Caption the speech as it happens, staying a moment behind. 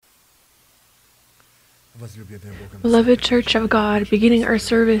Beloved Church of God, beginning our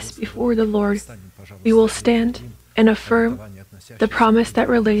service before the Lord, we will stand and affirm the promise that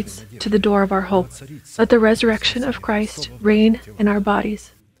relates to the door of our hope. Let the resurrection of Christ reign in our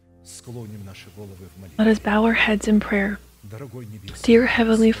bodies. Let us bow our heads in prayer. Dear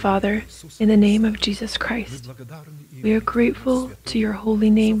Heavenly Father, in the name of Jesus Christ, we are grateful to your holy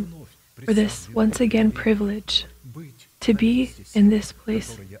name for this once again privilege to be in this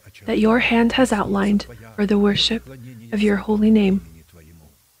place that your hand has outlined for the worship of your holy name.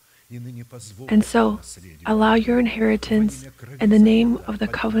 And so, allow your inheritance and the name of the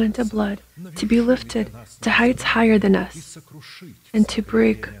covenant of blood to be lifted to heights higher than us, and to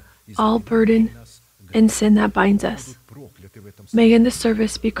break all burden and sin that binds us. May in the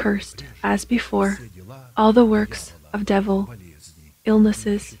service be cursed, as before, all the works of devil,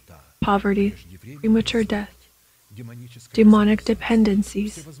 illnesses, poverty, premature death, demonic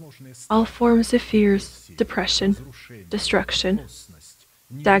dependencies, all forms of fears, depression, destruction,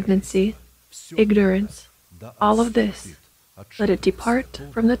 stagnancy, ignorance, all of this, let it depart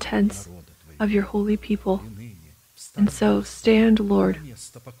from the tents of your holy people. And so stand, Lord,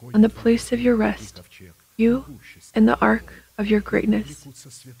 on the place of your rest, you and the ark of your greatness.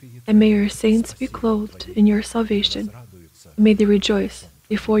 And may your saints be clothed in your salvation. And may they rejoice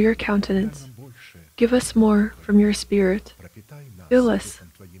before your countenance. Give us more from your Spirit. Fill us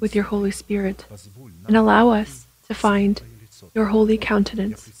with your Holy Spirit, and allow us to find your holy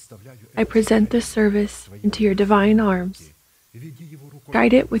countenance. I present this service into your divine arms.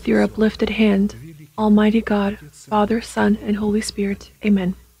 Guide it with your uplifted hand, Almighty God, Father, Son, and Holy Spirit.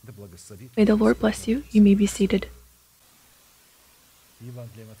 Amen. May the Lord bless you. You may be seated.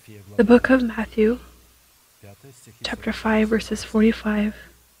 The book of Matthew, chapter 5, verses 45,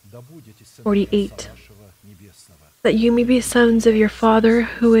 48. That you may be sons of your Father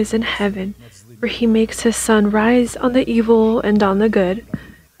who is in heaven, for he makes his sun rise on the evil and on the good,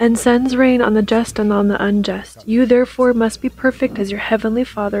 and sends rain on the just and on the unjust. You therefore must be perfect as your heavenly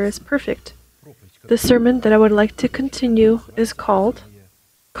Father is perfect. The sermon that I would like to continue is called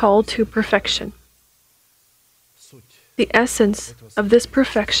Call to Perfection. The essence of this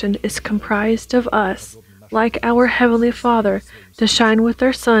perfection is comprised of us, like our Heavenly Father, to shine with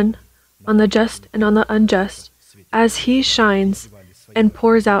our sun on the just and on the unjust, as he shines and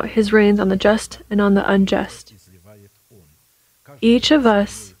pours out his rains on the just and on the unjust. Each of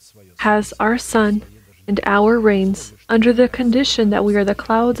us has our sun and our rains under the condition that we are the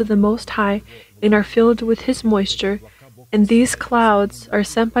clouds of the Most High and are filled with his moisture, and these clouds are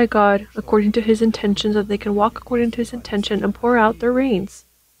sent by God according to his intention, so that they can walk according to his intention and pour out their rains,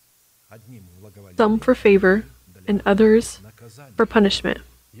 some for favor and others for punishment.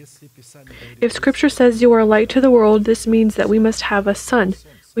 If Scripture says you are a light to the world, this means that we must have a sun.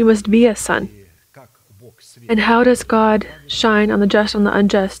 We must be a sun. And how does God shine on the just and the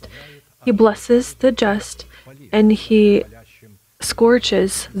unjust? He blesses the just, and he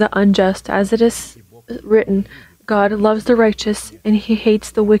scorches the unjust. As it is written, God loves the righteous, and he hates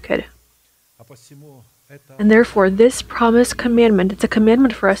the wicked. And therefore, this promised commandment, it's a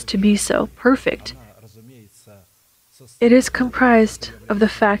commandment for us to be so, perfect. It is comprised of the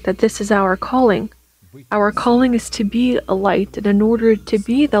fact that this is our calling. Our calling is to be a light, and in order to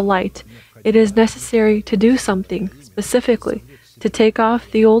be the light, it is necessary to do something specifically, to take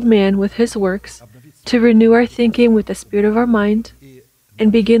off the old man with his works, to renew our thinking with the spirit of our mind,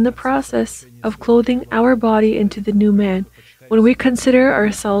 and begin the process of clothing our body into the new man. When we consider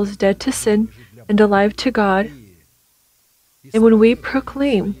ourselves dead to sin and alive to God, and when we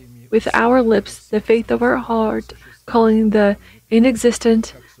proclaim with our lips the faith of our heart, calling the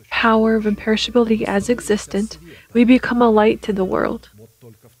inexistent power of imperishability as existent, we become a light to the world,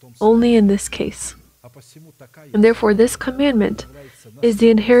 only in this case. And therefore this commandment is the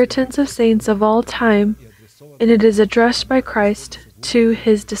inheritance of saints of all time, and it is addressed by Christ to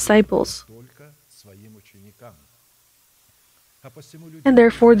his disciples. And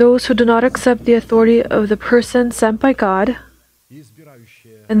therefore those who do not accept the authority of the person sent by God,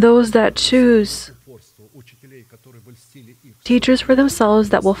 and those that choose teachers for themselves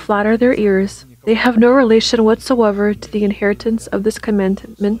that will flatter their ears, they have no relation whatsoever to the inheritance of this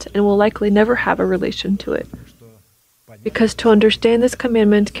commandment, and will likely never have a relation to it. Because to understand this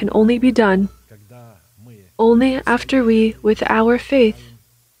commandment can only be done only after we, with our faith,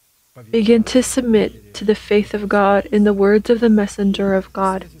 begin to submit to the faith of God in the words of the messenger of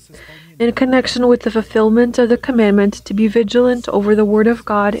God. In connection with the fulfillment of the commandment to be vigilant over the word of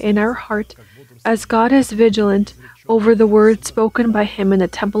God in our heart, as God is vigilant over the word spoken by him in the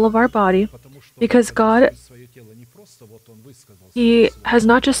temple of our body, because God He has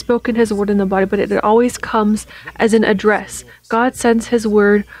not just spoken His word in the body, but it always comes as an address. God sends His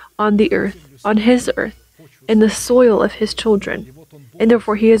word on the earth, on His earth, in the soil of His children. And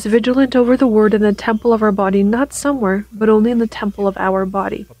therefore He is vigilant over the word in the temple of our body, not somewhere, but only in the temple of our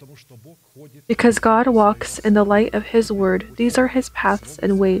body. Because God walks in the light of His word, these are His paths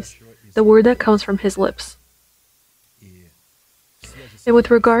and ways, the word that comes from His lips. And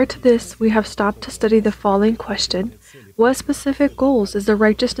with regard to this, we have stopped to study the following question: what specific goals is the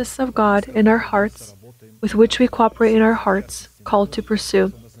righteousness of God in our hearts, with which we cooperate in our hearts, called to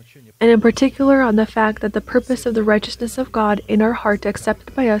pursue? And in particular on the fact that the purpose of the righteousness of God in our heart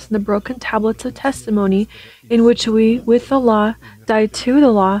accepted by us in the broken tablets of testimony, in which we, with the law, died to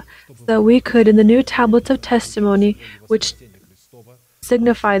the law, so that we could, in the new tablets of testimony, which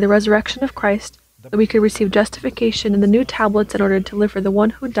signify the resurrection of Christ, that we could receive justification in the new tablets in order to live for the one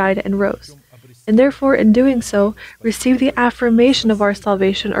who died and rose. And therefore, in doing so, receive the affirmation of our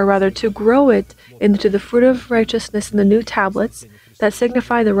salvation, or rather to grow it into the fruit of righteousness in the new tablets that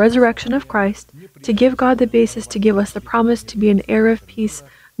signify the resurrection of Christ, to give God the basis to give us the promise to be an heir of peace,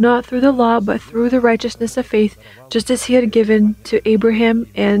 not through the law, but through the righteousness of faith, just as He had given to Abraham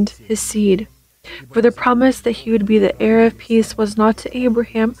and his seed. For the promise that he would be the heir of peace was not to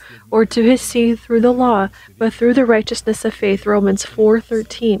Abraham or to his seed through the law, but through the righteousness of faith, Romans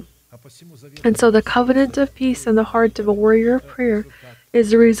 4:13. And so the covenant of peace in the heart of a warrior of prayer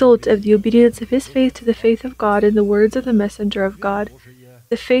is the result of the obedience of his faith to the faith of God in the words of the messenger of God.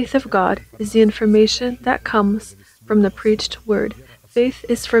 The faith of God is the information that comes from the preached word. Faith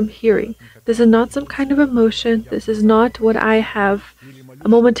is from hearing. This is not some kind of emotion. This is not what I have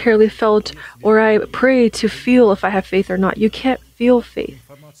momentarily felt, or I pray to feel if I have faith or not. You can't feel faith.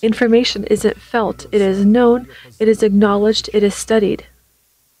 Information isn't felt. It is known, it is acknowledged, it is studied.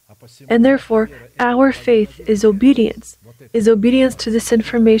 And therefore, our faith is obedience to this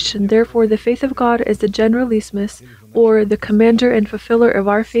information. Therefore, the faith of God is the generalismus, or the commander and fulfiller of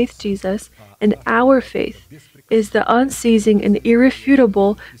our faith, Jesus, and our faith is the unceasing and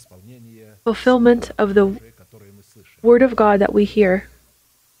irrefutable fulfillment of the word of God that we hear.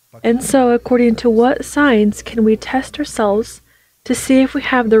 And so, according to what signs can we test ourselves to see if we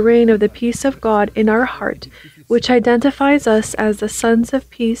have the reign of the peace of God in our heart, which identifies us as the sons of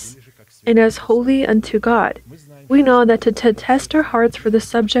peace and as holy unto God? We know that to test our hearts for the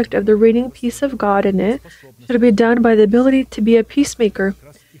subject of the reigning peace of God in it should be done by the ability to be a peacemaker,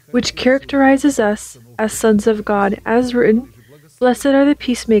 which characterizes us as sons of God, as written, "Blessed are the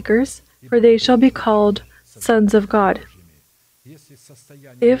peacemakers, for they shall be called sons of God."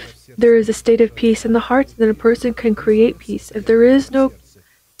 If there is a state of peace in the heart, then a person can create peace. If there is no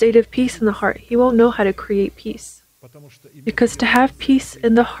state of peace in the heart, he won't know how to create peace. Because to have peace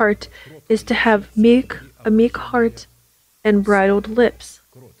in the heart is to have a meek heart and bridled lips.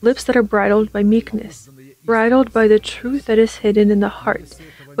 Lips that are bridled by meekness, bridled by the truth that is hidden in the heart.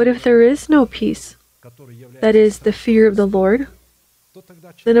 But if there is no peace, that is the fear of the Lord,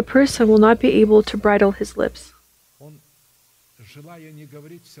 then a person will not be able to bridle his lips.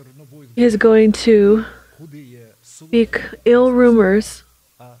 He is going to speak ill rumors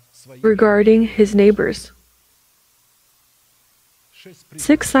regarding his neighbors.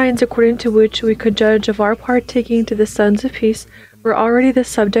 6 signs according to which we could judge of our partaking to the sons of peace were already the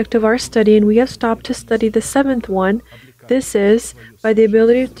subject of our study, and we have stopped to study the 7th one. This is by the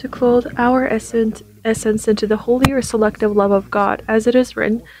ability to clothe our essence into the holy or selective love of God, as it is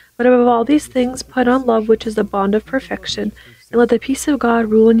written, "But above all these things put on love, which is the bond of perfection, and let the peace of God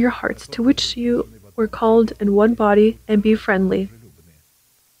rule in your hearts, to which you were called in one body, and be friendly."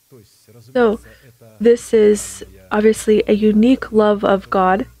 So, this is obviously a unique love of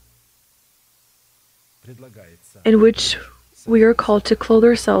God in which we are called to clothe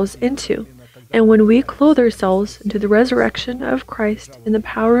ourselves into. And when we clothe ourselves into the resurrection of Christ in the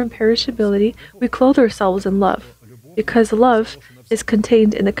power and perishability, we clothe ourselves in love, because love is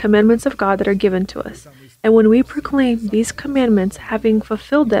contained in the commandments of God that are given to us. And when we proclaim these commandments, having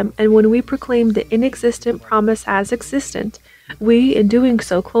fulfilled them, and when we proclaim the inexistent promise as existent, we, in doing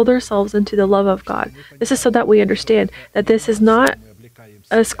so, clothe ourselves into the love of God. This is so that we understand that this is not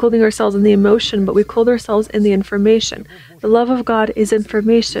us clothing ourselves in the emotion, but we clothe ourselves in the information. The love of God is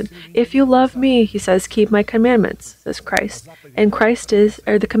information. If you love me, he says, keep my commandments, says Christ. And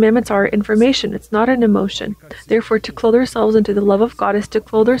the commandments are information. It's not an emotion. Therefore, to clothe ourselves into the love of God is to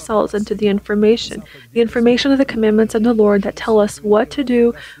clothe ourselves into the information of the commandments of the Lord that tell us what to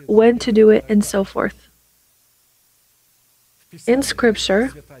do, when to do it, and so forth. In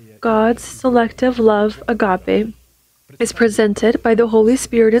Scripture, God's selective love, agape, is presented by the Holy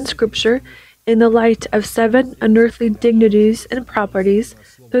Spirit in Scripture in the light of 7 unearthly dignities and properties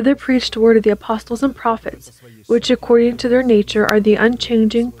through the preached word of the apostles and prophets, which according to their nature are the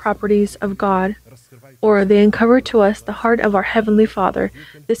unchanging properties of God, or they uncover to us the heart of our Heavenly Father.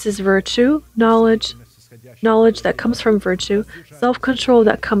 This is virtue, knowledge that comes from virtue, self-control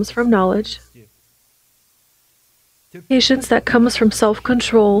that comes from knowledge, patience that comes from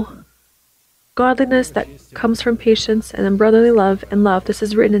self-control, godliness that comes from patience, and then brotherly love and love. This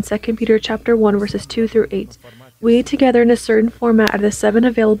is written in 2 Peter chapter 1, verses 2 through 8. We, together in a certain format, are the 7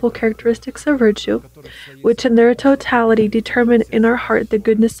 available characteristics of virtue, which in their totality determine in our heart the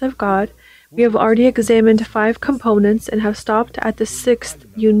goodness of God. We have already examined 5 components and have stopped at the 6th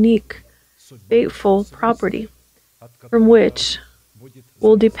unique, fateful property, from which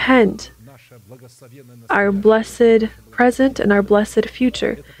will depend our blessed present and our blessed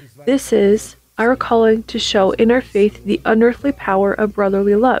future. This is our calling to show in our faith the unearthly power of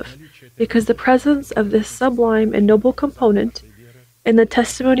brotherly love, because the presence of this sublime and noble component in the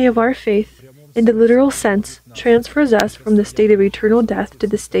testimony of our faith, in the literal sense, transfers us from the state of eternal death to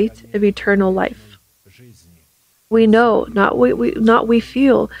the state of eternal life. We know, not we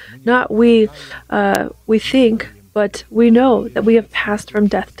feel, not we think, but we know that we have passed from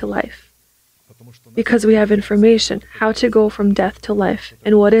death to life, because we have information how to go from death to life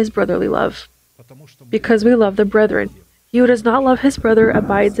and what is brotherly love. Because we love the brethren. He who does not love his brother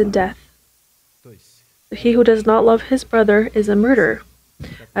abides in death. He who does not love his brother is a murderer.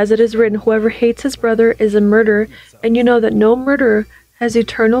 As it is written, whoever hates his brother is a murderer, and you know that no murderer has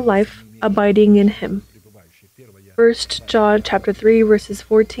eternal life abiding in him. 1 John chapter 3, verses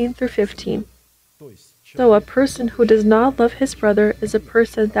 14 through 15. So a person who does not love his brother is a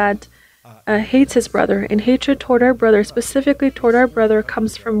person that hates his brother, and hatred toward our brother, specifically toward our brother,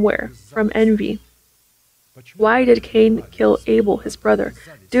 comes from where? From envy. Why did Cain kill Abel, his brother?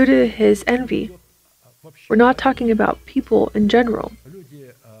 Due to his envy. We're not talking about people in general.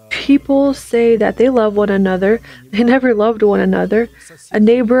 People say that they love one another. They never loved one another. A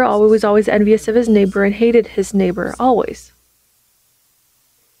neighbor was always envious of his neighbor and hated his neighbor, always.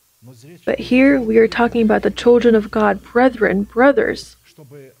 But here we are talking about the children of God, brethren, brothers,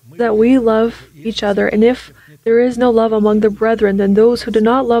 that we love each other. And if there is no love among the brethren, then those who do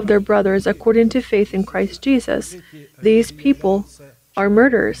not love their brothers according to faith in Christ Jesus, these people are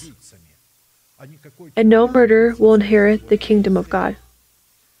murderers. And no murderer will inherit the kingdom of God.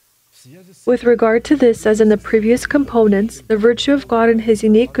 With regard to this, as in the previous components, the virtue of God and His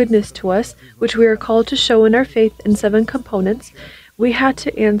unique goodness to us, which we are called to show in our faith in 7 components, we had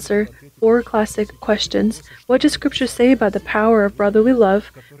to answer 4 classic questions. What does Scripture say about the power of brotherly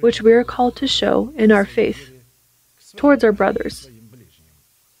love, which we are called to show in our faith towards our brothers?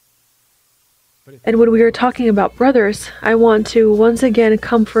 And when we are talking about brothers, I want to once again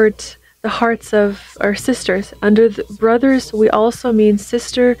comfort the hearts of our sisters. Under the brothers, we also mean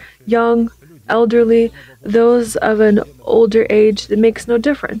sister, young, elderly, those of an older age. It makes no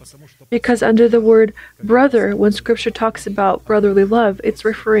difference. Because under the word brother, when Scripture talks about brotherly love, it's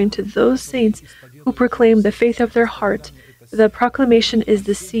referring to those saints who proclaim the faith of their heart. The proclamation is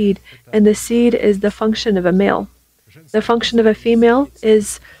the seed, and the seed is the function of a male. The function of a female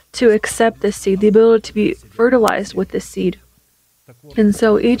is to accept the seed, the ability to be fertilized with the seed. And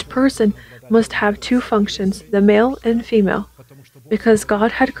so each person must have 2 functions, the male and female, because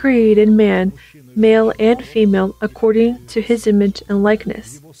God had created man, male and female, according to His image and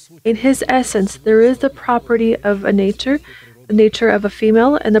likeness. In His essence, there is the property of a nature, the nature of a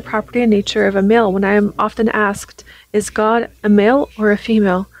female, and the property and nature of a male. When I am often asked, is God a male or a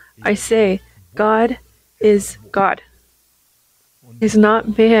female? I say, God is God. He's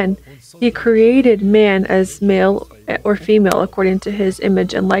not man. He created man as male or female according to His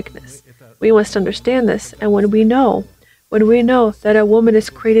image and likeness. We must understand this, and when we know that a woman is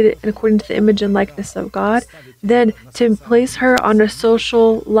created according to the image and likeness of God, then to place her on a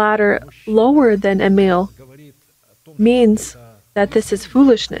social ladder lower than a male means that this is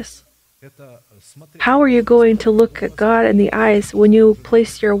foolishness. How are you going to look at God in the eyes when you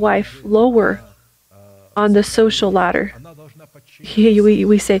place your wife lower on the social ladder?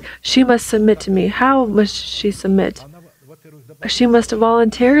 We say, she must submit to me. How must she submit? She must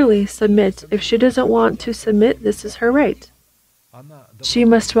voluntarily submit. If she doesn't want to submit, this is her right. She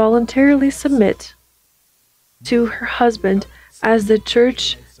must voluntarily submit to her husband as the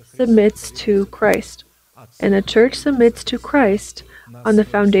church submits to Christ. And the church submits to Christ on the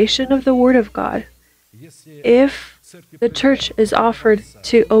foundation of the Word of God. If the church is offered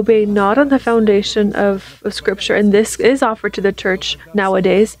to obey not on the foundation of Scripture, and this is offered to the church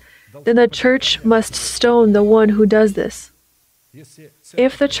nowadays, then the church must stone the one who does this.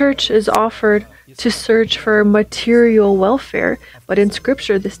 If the church is offered to search for material welfare, but in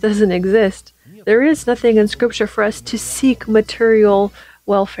Scripture this doesn't exist, there is nothing in Scripture for us to seek material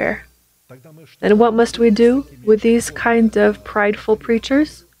welfare. And what must we do with these kind of prideful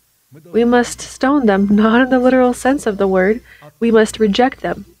preachers? We must stone them, not in the literal sense of the word. We must reject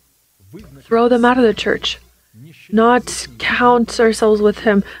them, throw them out of the church, not count ourselves with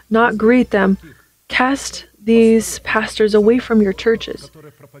him, not greet them. Cast these pastors away from your churches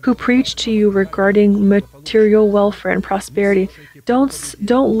who preach to you regarding material welfare and prosperity.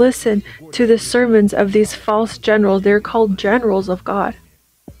 Don't listen to the sermons of these false generals. They're called generals of God.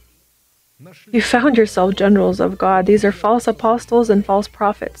 You found yourself generals of God. These are false apostles and false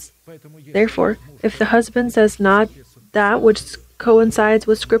prophets. Therefore, if the husband says not that which coincides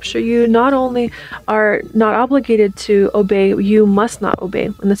with Scripture, you not only are not obligated to obey, you must not obey.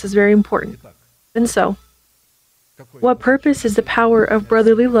 And this is very important. And so, what purpose is the power of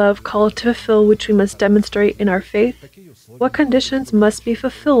brotherly love called to fulfill, which we must demonstrate in our faith? What conditions must be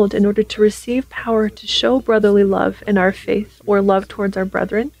fulfilled in order to receive power to show brotherly love in our faith or love towards our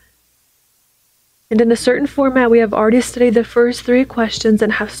brethren? And in a certain format, we have already studied the first three questions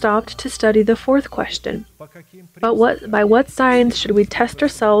and have stopped to study the fourth question. But by what signs should we test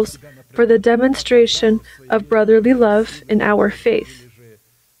ourselves for the demonstration of brotherly love in our faith?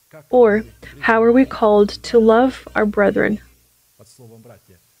 Or, how are we called to love our brethren,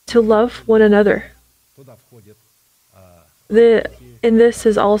 to love one another? In this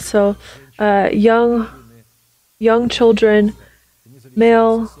is also young children,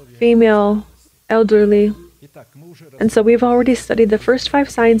 male, female, elderly. And so we've already studied the first 5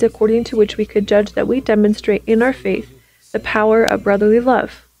 signs according to which we could judge that we demonstrate in our faith the power of brotherly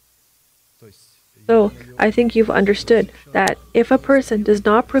love. So, I think you've understood that if a person does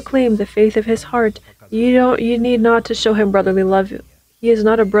not proclaim the faith of his heart, you need not to show him brotherly love. He is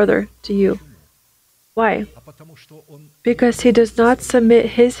not a brother to you. Why? Because he does not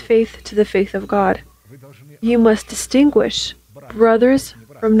submit his faith to the faith of God. You must distinguish brothers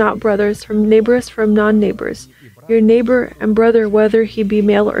from not brothers, from neighbors from non-neighbors. Your neighbor and brother, whether he be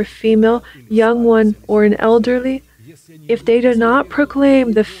male or female, young one or an elderly, if they do not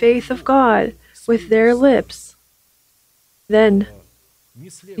proclaim the faith of God with their lips, then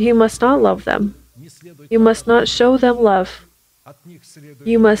you must not love them. You must not show them love.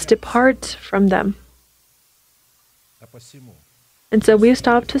 You must depart from them. And so we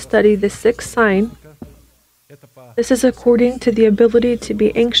stopped to study the 6th sign. This is according to the ability to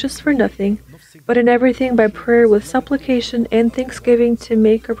be anxious for nothing, but in everything by prayer with supplication and thanksgiving to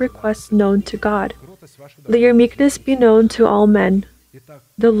make a request known to God. Let your meekness be known to all men.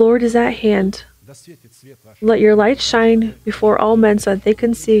 The Lord is at hand. Let your light shine before all men so that they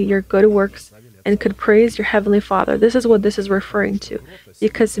can see your good works and could praise your heavenly Father. This is what this is referring to,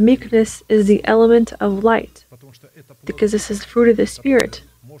 because meekness is the element of light, because this is fruit of the Spirit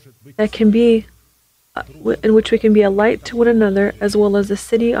that can be in which we can be a light to one another as well as a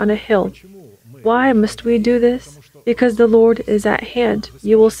city on a hill. Why must we do this? Because the Lord is at hand.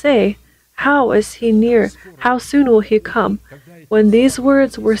 You will say, how is he near? How soon will he come? When these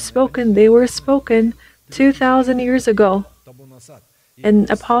words were spoken, they were spoken 2,000 years ago. And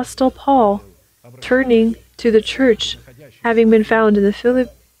Apostle Paul, turning to the church, having been found in the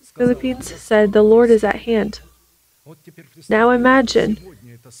Philippines, said, the Lord is at hand. Now imagine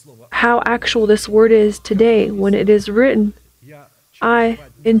how actual this word is today when it is written, I,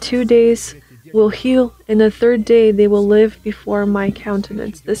 in 2 days, will heal, in the 3rd day they will live before my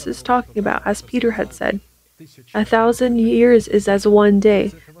countenance. This is talking about, as Peter had said, 1,000 years is as 1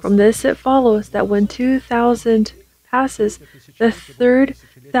 day. From this it follows that when 2,000 passes, the 3rd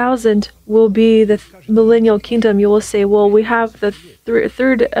 1,000 will be the millennial kingdom. You will say, well, we have the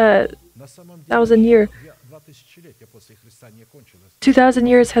third 1,000 year. 2,000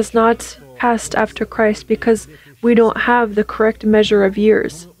 years has not passed after Christ because we don't have the correct measure of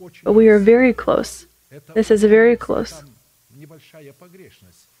years. But we are very close. This is very close.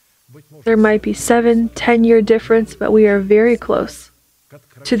 There might be 7-10 year difference, but we are very close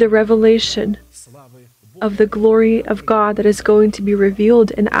to the revelation of the glory of God that is going to be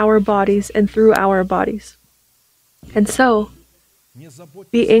revealed in our bodies and through our bodies. And so,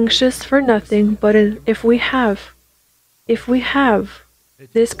 be anxious for nothing, but if we have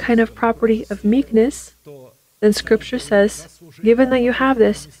this kind of property of meekness, then Scripture says, given that you have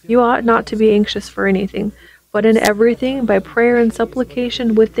this, you ought not to be anxious for anything, but in everything, by prayer and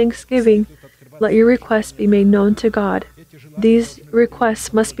supplication with thanksgiving, let your requests be made known to God. These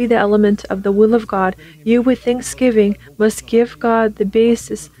requests must be the element of the will of God. You, with thanksgiving, must give God the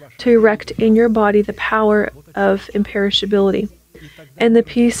basis to erect in your body the power of imperishability. And the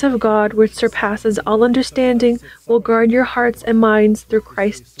peace of God, which surpasses all understanding, will guard your hearts and minds through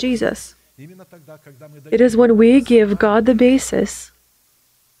Christ Jesus. It is when we give God the basis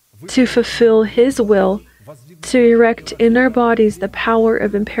to fulfill His will, to erect in our bodies the power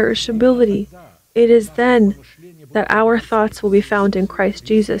of imperishability. It is then that our thoughts will be found in Christ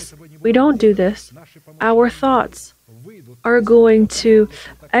Jesus. We don't do this. Our thoughts are going to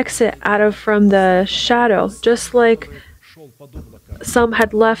exit from the shadow, just like some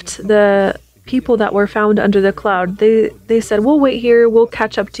had left the people that were found under the cloud. They said, we'll wait here, we'll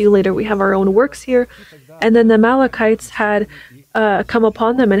catch up to you later, we have our own works here. And then the Amalekites had come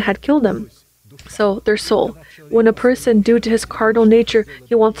upon them and had killed them. So their soul. When a person, due to his carnal nature,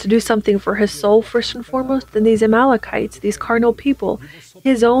 he wants to do something for his soul first and foremost, then these Amalekites, these carnal people,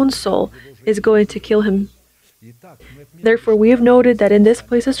 his own soul is going to kill him. Therefore, we have noted that in this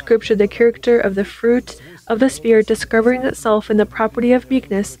place of Scripture, the character of the fruit of the Spirit discovering itself in the property of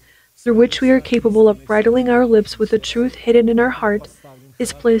meekness, through which we are capable of bridling our lips with the truth hidden in our heart,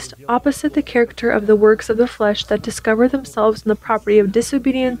 is placed opposite the character of the works of the flesh that discover themselves in the property of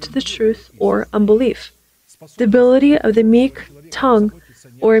disobedience to the truth or unbelief. The ability of the meek tongue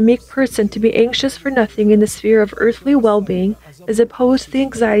or a meek person to be anxious for nothing in the sphere of earthly well-being is opposed to the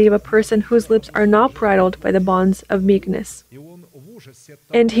anxiety of a person whose lips are not bridled by the bonds of meekness.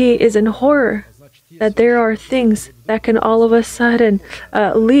 And he is in horror that there are things that can all of a sudden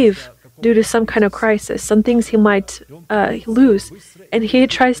leave due to some kind of crisis, some things he might lose. And he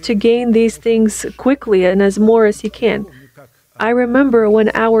tries to gain these things quickly and as more as he can. I remember when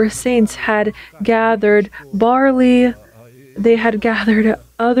our saints had gathered barley, they had gathered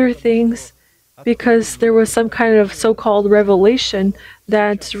other things because there was some kind of so-called revelation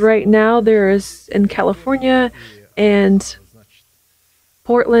that right now there is in California and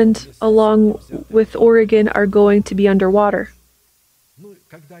Portland, along with Oregon, are going to be underwater.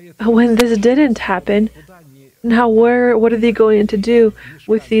 When this didn't happen, now what are they going to do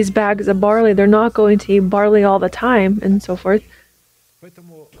with these bags of barley? They're not going to eat barley all the time and so forth.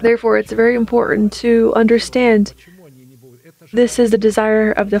 Therefore, it's very important to understand this is the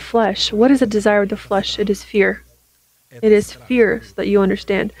desire of the flesh. What is the desire of the flesh? It is fear. It is fear, so that you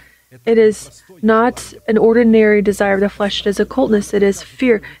understand. It is not an ordinary desire of the flesh. It is occultness. It is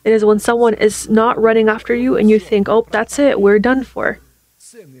fear. It is when someone is not running after you and you think, oh, that's it, we're done for.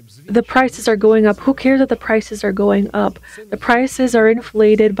 The prices are going up. Who cares that the prices are going up? The prices are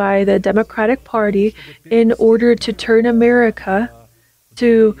inflated by the Democratic Party in order to turn America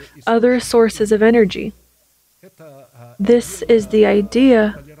to other sources of energy. This is the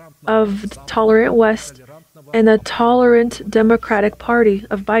idea of the tolerant West and the tolerant Democratic Party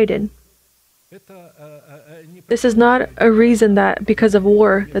of Biden. This is not a reason that because of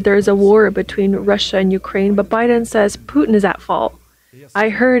war, that there is a war between Russia and Ukraine, but Biden says Putin is at fault. I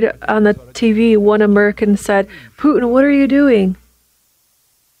heard on the TV one American said, Putin, what are you doing?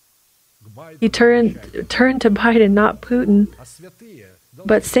 He turned to Biden, not Putin.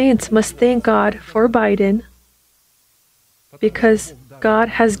 But saints must thank God for Biden because God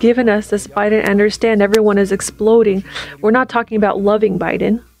has given us this Biden. Understand, everyone is exploding. We're not talking about loving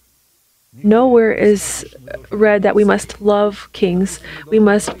Biden. Nowhere is read that we must love kings. We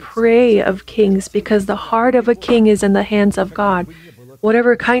must pray of kings because the heart of a king is in the hands of God.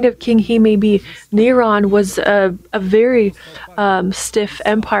 Whatever kind of king he may be. Nero was a very stiff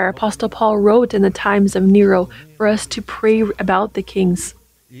empire. Apostle Paul wrote in the times of Nero for us to pray about the kings.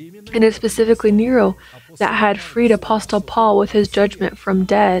 And it's specifically Nero that had freed Apostle Paul with his judgment from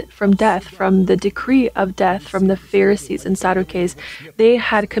death, from the decree of death from the Pharisees and Sadducees. They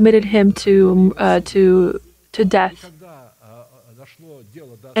had committed him to death.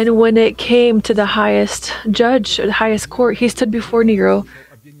 And when it came to the highest judge, the highest court, he stood before Nero.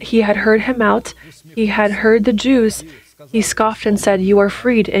 He had heard him out. He had heard the Jews. He scoffed and said, "You are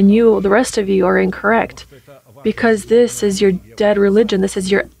freed, and you, the rest of you, are incorrect. Because this is your dead religion. This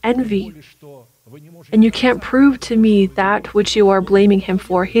is your envy. And you can't prove to me that which you are blaming him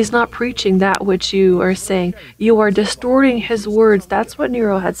for. He's not preaching that which you are saying. You are distorting his words." That's what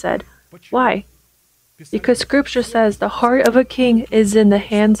Nero had said. Why? Because Scripture says the heart of a king is in the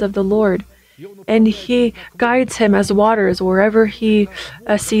hands of the Lord, and he guides him as waters wherever he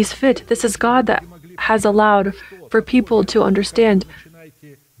sees fit. This is God that has allowed for people to understand.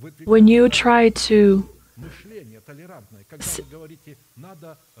 When you try to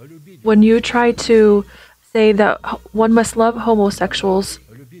say that one must love homosexuals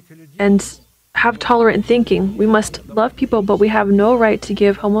and have tolerant thinking, we must love people, but we have no right to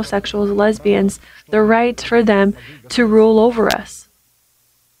give homosexuals, lesbians, the right for them to rule over us.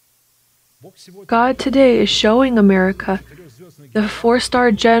 God today is showing America The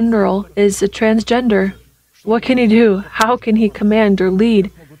 4-star general is a transgender. What can he do? How can he command or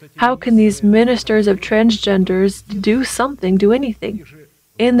lead? How can these ministers of transgenders do something, do anything?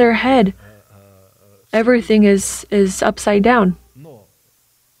 In their head, everything is upside down.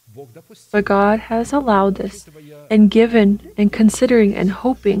 But God has allowed this and given and considering and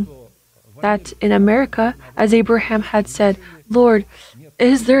hoping that in America, as Abraham had said, Lord,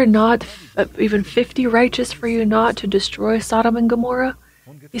 is there not even 50 righteous for you not to destroy Sodom and Gomorrah?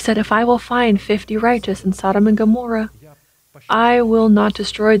 He said, if I will find 50 righteous in Sodom and Gomorrah, I will not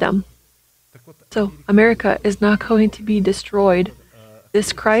destroy them. So America is not going to be destroyed.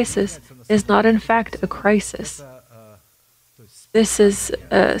 This crisis is not in fact a crisis. This is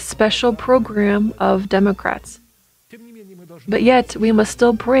a special program of Democrats. But yet, we must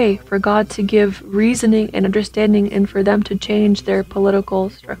still pray for God to give reasoning and understanding and for them to change their political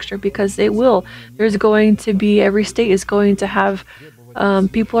structure, because they will. There's going to be, every state is going to have,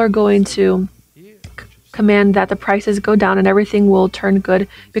 people are going to command that the prices go down and everything will turn good,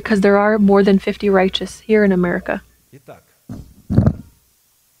 because there are more than 50 righteous here in America.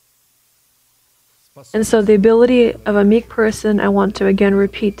 And so the ability of a meek person, I want to again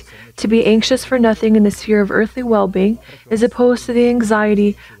repeat, to be anxious for nothing in the sphere of earthly well-being, is opposed to the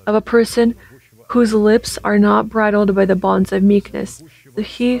anxiety of a person whose lips are not bridled by the bonds of meekness. So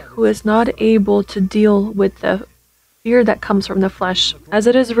he who is not able to deal with the fear that comes from the flesh. As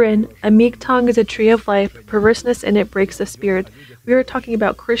it is written, a meek tongue is a tree of life, perverseness in it breaks the spirit. We are talking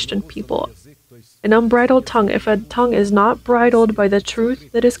about Christian people. An unbridled tongue, if a tongue is not bridled by the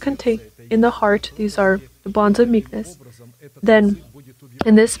truth that is contained in the heart, these are the bonds of meekness, then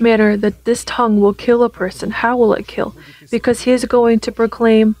in this manner that this tongue will kill a person. How will it kill? Because he is going to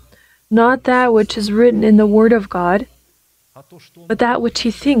proclaim not that which is written in the Word of God, but that which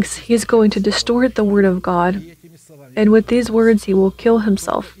he thinks. He is going to distort the Word of God, and with these words he will kill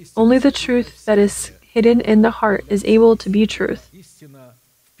himself. Only the truth that is hidden in the heart is able to be truth.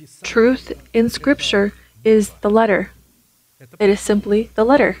 Truth in Scripture is the letter. It is simply the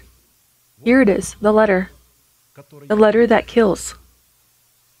letter. Here it is, the letter that kills.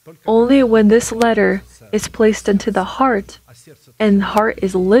 Only when this letter is placed into the heart, and the heart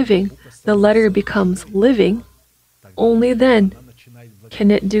is living, the letter becomes living, only then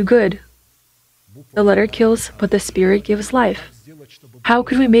can it do good. The letter kills, but the Spirit gives life. How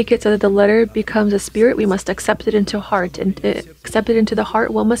can we make it so that the letter becomes a spirit? We must accept it into heart. And accept it into the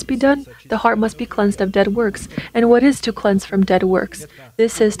heart, what must be done? The heart must be cleansed of dead works. And what is to cleanse from dead works?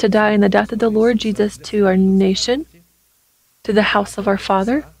 This is to die in the death of the Lord Jesus to our nation, to the house of our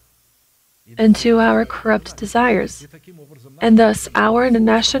Father, and to our corrupt desires. And thus, our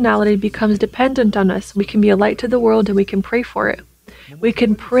nationality becomes dependent on us. We can be a light to the world and we can pray for it. We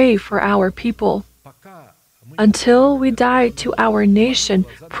can pray for our people. Until we die to our nation,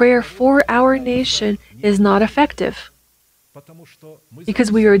 prayer for our nation is not effective, because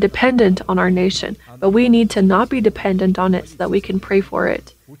we are dependent on our nation, but we need to not be dependent on it so that we can pray for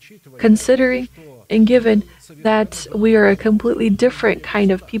it. Considering and given that we are a completely different kind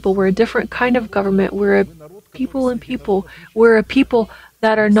of people, we're a different kind of government, we're a people and people, we're a people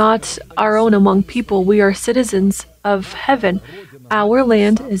that are not our own among people, we are citizens of heaven. Our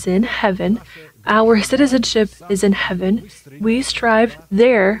land is in heaven. Our citizenship is in heaven. We strive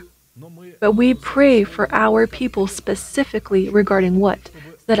there, but we pray for our people specifically regarding what?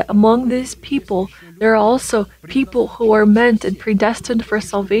 That among these people, there are also people who are meant and predestined for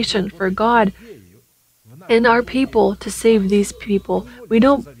salvation, for God in our people to save these people. We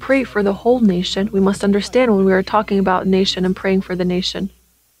don't pray for the whole nation. We must understand when we are talking about nation and praying for the nation.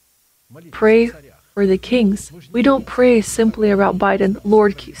 Pray for the kings. We don't pray simply about Biden,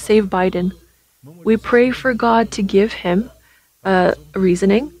 Lord, save Biden. We pray for God to give him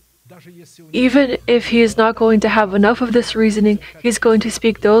reasoning. Even if he is not going to have enough of this reasoning, he's going to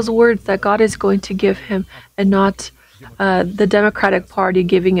speak those words that God is going to give him, and not the Democratic Party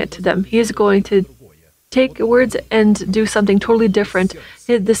giving it to them. He is going to take words and do something totally different.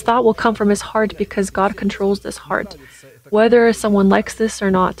 This thought will come from his heart, because God controls this heart, whether someone likes this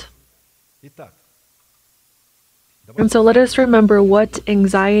or not. And so let us remember what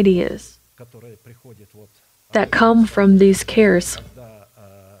anxiety is that come from these cares.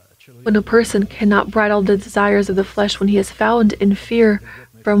 When a person cannot bridle the desires of the flesh, when he is found in fear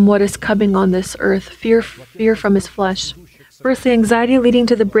from what is coming on this earth, fear from his flesh. First, the anxiety leading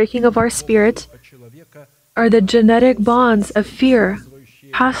to the breaking of our spirit are the genetic bonds of fear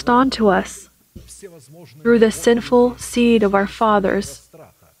passed on to us through the sinful seed of our fathers.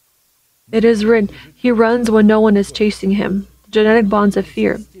 It is written, he runs when no one is chasing him. Genetic bonds of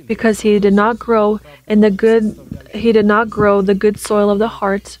fear. because he did not grow the good soil of the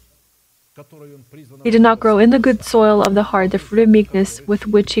heart. He did not grow in the good soil of the heart the fruit of meekness with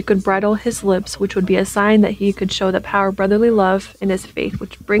which he could bridle his lips, which would be a sign that he could show the power of brotherly love in his faith,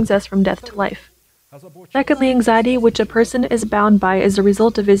 which brings us from death to life. Secondly, anxiety which a person is bound by is a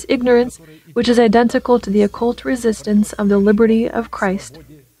result of his ignorance, which is identical to the occult resistance of the liberty of Christ.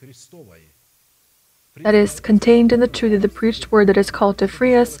 That is contained in the truth of the preached word that is called to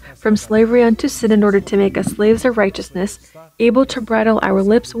free us from slavery unto sin in order to make us slaves of righteousness, able to bridle our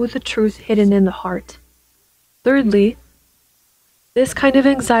lips with the truth hidden in the heart. Thirdly, this kind of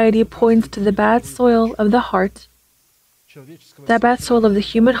anxiety points to the bad soil of the heart, that bad soil of the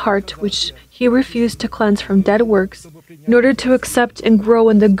human heart which he refused to cleanse from dead works, in order to accept and grow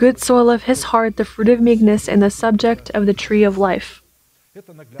in the good soil of his heart the fruit of meekness and the subject of the tree of life.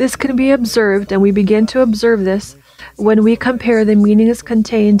 This can be observed, and we begin to observe this, when we compare the meanings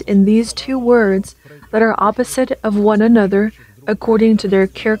contained in these two words that are opposite of one another according to their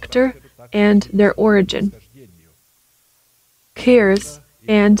character and their origin. Cares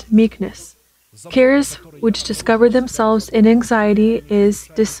and meekness. Cares which discover themselves in anxiety is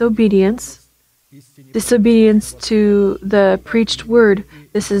disobedience. Disobedience to the preached word.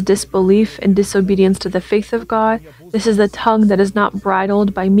 This is disbelief and disobedience to the faith of God. This is the tongue that is not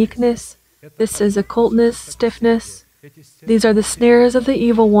bridled by meekness. This is occultness, stiffness. These are the snares of the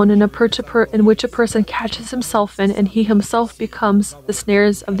evil one in which a person catches himself in, and he himself becomes the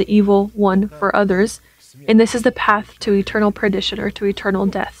snares of the evil one for others. And this is the path to eternal perdition or to eternal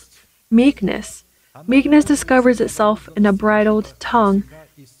death. Meekness. Meekness discovers itself in a bridled tongue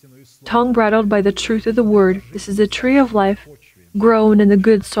bridled by the truth of the word. This is the tree of life, grown in the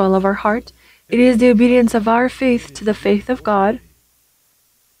good soil of our heart. It is the obedience of our faith to the faith of God,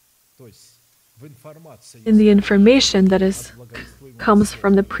 in the information that comes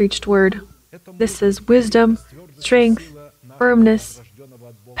from the preached word. This is wisdom, strength, firmness,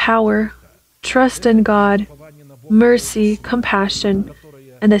 power, trust in God, mercy, compassion,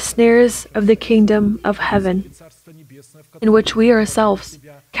 and the snares of the kingdom of heaven, in which we ourselves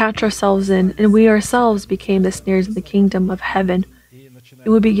catch ourselves in, and we ourselves became the snares of the kingdom of heaven,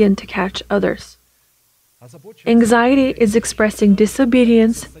 and we begin to catch others. Anxiety is expressing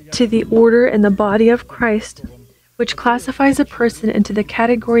disobedience to the order in the body of Christ, which classifies a person into the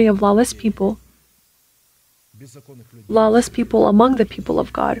category of lawless people among the people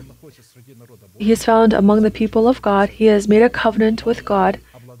of God. He is found among the people of God. He has made a covenant with God,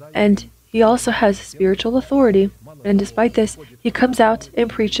 and he also has spiritual authority. And despite this, he comes out and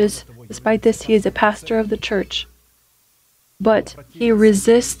preaches. Despite this, he is a pastor of the church. But he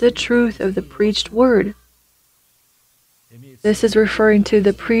resists the truth of the preached word. This is referring to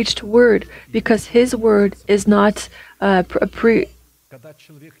the preached word, because his word is not not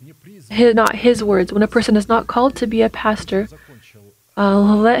his words. When a person is not called to be a pastor,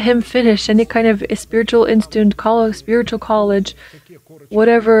 let him finish any kind of spiritual institute, spiritual college,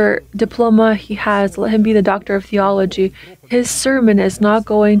 whatever diploma he has, let him be the doctor of theology. His sermon is not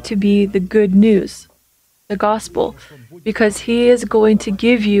going to be the good news, the gospel, because he is going to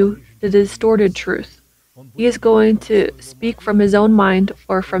give you the distorted truth. He is going to speak from his own mind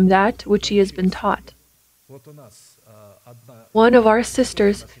or from that which he has been taught. One of our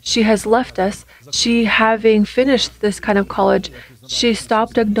sisters, she has left us. She, having finished this kind of college, she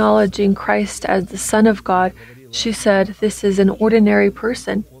stopped acknowledging Christ as the Son of God. She said, this is an ordinary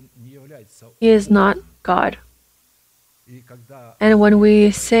person. He is not God. And when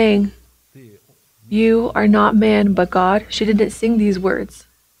we sang, you are not man but God, she didn't sing these words.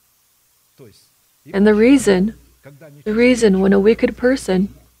 And the reason when a wicked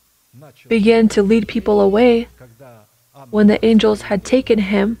person began to lead people away, when the angels had taken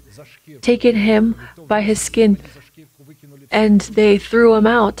him by his skin, and they threw him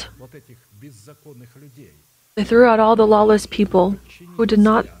out. They threw out all the lawless people who did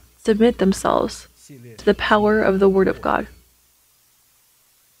not submit themselves to the power of the Word of God.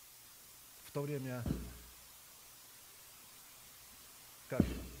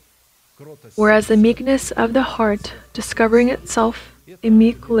 Whereas the meekness of the heart, discovering itself in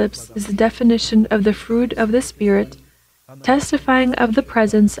meek lips, is the definition of the fruit of the Spirit, testifying of the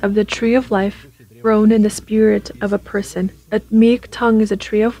presence of the tree of life grown in the spirit of a person. A meek tongue is a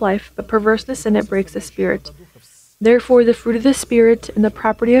tree of life, but perverseness in it breaks the spirit. Therefore, the fruit of the Spirit and the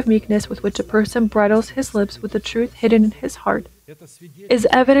property of meekness with which a person bridles his lips with the truth hidden in his heart is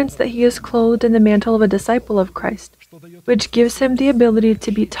evidence that he is clothed in the mantle of a disciple of Christ, which gives him the ability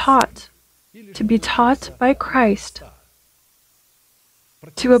to be taught by Christ,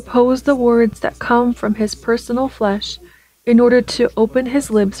 to oppose the words that come from his personal flesh in order to open his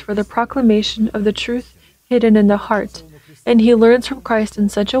lips for the proclamation of the truth hidden in the heart. And he learns from Christ in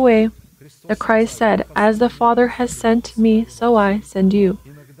such a way that Christ said, "As the Father has sent me, so I send you."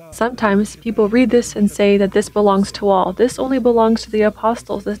 Sometimes people read this and say that this belongs to all. This only belongs to the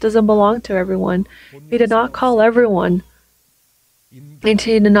apostles. This doesn't belong to everyone. He did not call everyone, and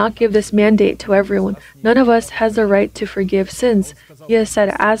he did not give this mandate to everyone. None of us has the right to forgive sins. He has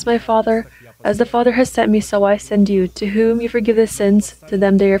said, as the Father has sent me, so I send you. To whom you forgive the sins, to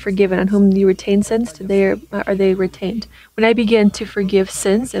them they are forgiven. On whom you retain sins, to them are they retained. When I begin to forgive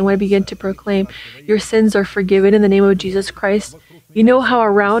sins, and when I begin to proclaim, your sins are forgiven in the name of Jesus Christ, you know how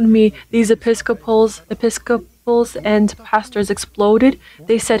around me these Episcopals and pastors exploded?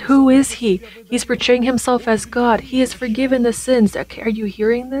 They said, "Who is he? He's portraying himself as God. He has forgiven the sins. Are you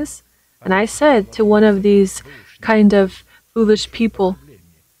hearing this?" And I said to one of these kind of foolish people,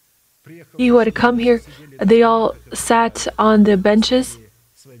 he who had come here, they all sat on the benches,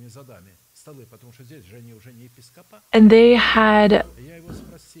 and they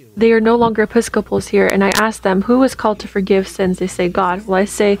are no longer Episcopals here. And I asked them, who is called to forgive sins? They say, God. Well, I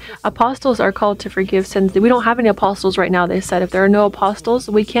say, apostles are called to forgive sins. We don't have any apostles right now, they said. If there are no apostles,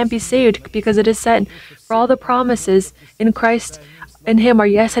 we can't be saved, because it is said, for all the promises in Christ, in him are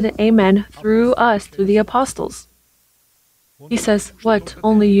yes and amen through us, through the apostles. He says, what,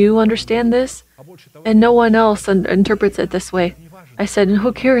 only you understand this? And no one else interprets it this way. I said,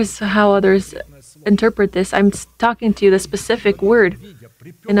 who cares how others interpret this? I'm talking to you the specific word.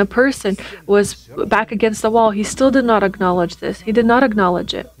 And a person was back against the wall. He still did not acknowledge this. He did not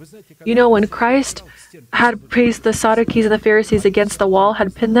acknowledge it. You know, when Christ had praised the Sadducees and the Pharisees against the wall,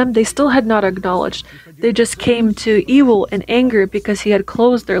 had pinned them, they still had not acknowledged. They just came to evil and anger because he had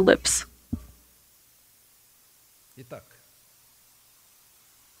closed their lips.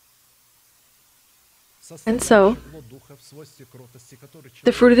 And so,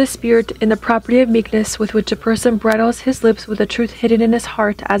 the fruit of the Spirit in the property of meekness with which a person bridles his lips with the truth hidden in his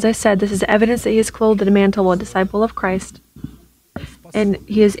heart, as I said, this is evidence that he is clothed in a mantle, a disciple of Christ. And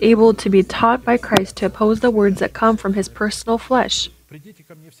he is able to be taught by Christ to oppose the words that come from his personal flesh.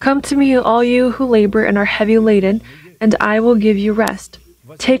 Come to me, all you who labor and are heavy laden, and I will give you rest.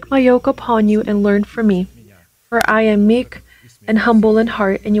 Take my yoke upon you and learn from me, for I am meek and humble in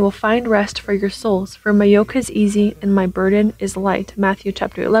heart, and you will find rest for your souls. For my yoke is easy and my burden is light. Matthew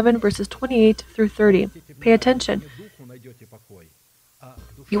chapter 11, verses 28 through 30. Pay attention.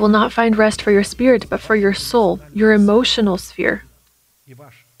 You will not find rest for your spirit, but for your soul, your emotional sphere,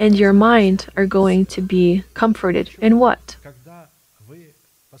 and your mind are going to be comforted. In what?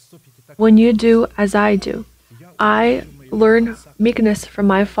 When you do as I do. I learn meekness from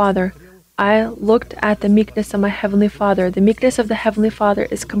my Father. I looked at the meekness of my Heavenly Father. The meekness of the Heavenly Father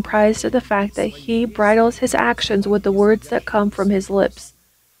is comprised of the fact that he bridles his actions with the words that come from his lips.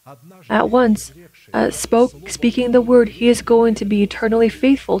 At once, speaking the word, he is going to be eternally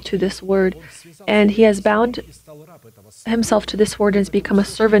faithful to this word, and he has bound himself to this word and has become a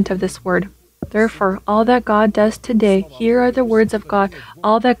servant of this word. Therefore, all that God does today, here are the words of God.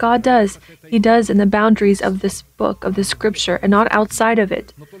 All that God does, he does in the boundaries of this book, of this scripture, and not outside of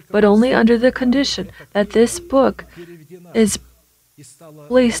it, but only under the condition that this book is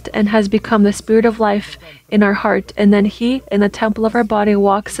placed and has become the spirit of life in our heart, and then he, in the temple of our body,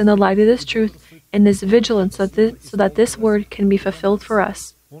 walks in the light of this truth and is vigilant so that this word can be fulfilled for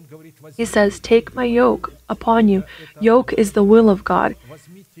us. He says, take my yoke upon you. Yoke is the will of God.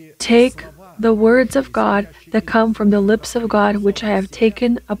 Take the words of God that come from the lips of God, which I have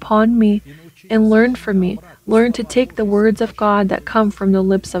taken upon me, and learn from me. Learn to take the words of God that come from the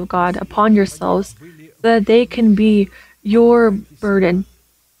lips of God upon yourselves, so that they can be your burden.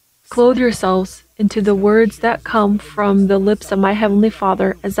 Clothe yourselves into the words that come from the lips of my Heavenly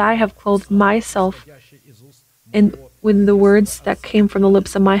Father, as I have clothed myself with the words that came from the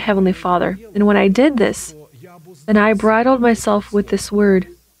lips of my Heavenly Father. And when I did this, then I bridled myself with this word.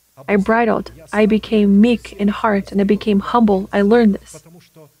 I bridled. I became meek in heart, and I became humble. I learned this.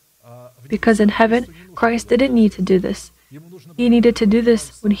 Because in heaven, Christ didn't need to do this. He needed to do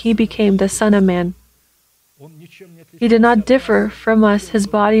this when he became the Son of Man. He did not differ from us. His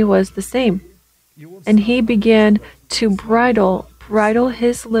body was the same. And he began to bridle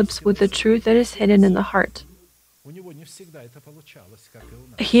his lips with the truth that is hidden in the heart.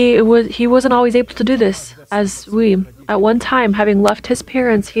 He wasn't always able to do this, as we. At one time, having left his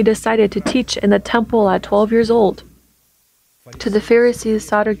parents, he decided to teach in the temple at 12 years old. To the Pharisees,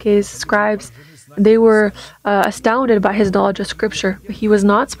 Sadducees, scribes, they were astounded by his knowledge of Scripture. But he was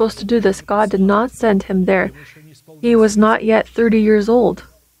not supposed to do this. God did not send him there. He was not yet 30 years old.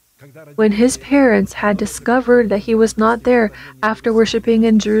 When his parents had discovered that he was not there after worshiping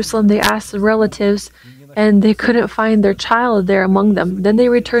in Jerusalem, they asked the relatives, and they couldn't find their child there among them. Then they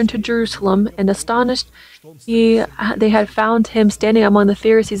returned to Jerusalem, and astonished, they had found him standing among the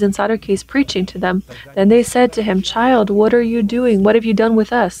Pharisees and Sadducees, preaching to them. Then they said to him, "Child, what are you doing? What have you done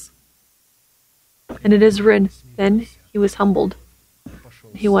with us?" And it is written, then he was humbled.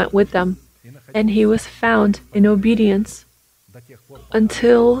 He went with them, and he was found in obedience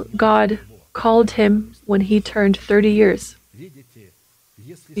until God called him when he turned 30 years.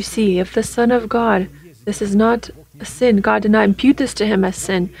 You see, if the Son of God, this is not a sin. God did not impute this to him as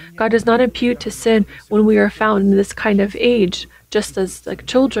sin. God does not impute to sin when we are found in this kind of age, just as like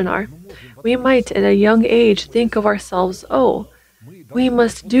children are. We might at a young age think of ourselves, oh, we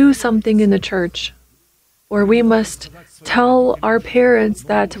must do something in the church, or we must tell our parents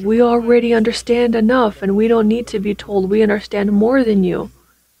that we already understand enough and we don't need to be told we understand more than you.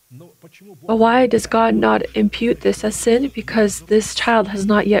 But why does God not impute this as sin? Because this child has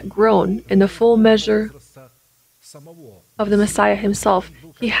not yet grown in the full measure of the Messiah himself.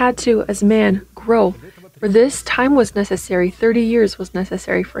 He had to, as man, grow. For this, time was necessary. 30 years was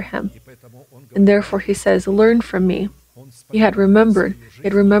necessary for him. And therefore he says, "Learn from me." He had remembered. He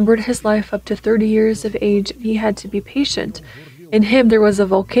had remembered his life up to 30 years of age. He had to be patient. In him there was a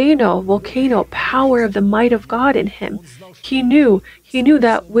volcano power of the might of God in him. He knew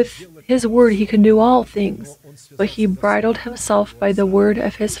that with his word he can do all things. But he bridled himself by the word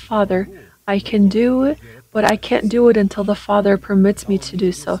of his Father. I can do it, but I can't do it until the Father permits me to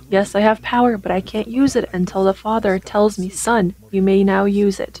do so. Yes, I have power, but I can't use it until the Father tells me, "Son, you may now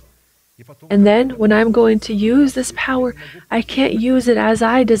use it." And then, when I'm going to use this power, I can't use it as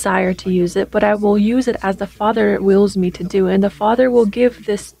I desire to use it, but I will use it as the Father wills me to do. And the Father will give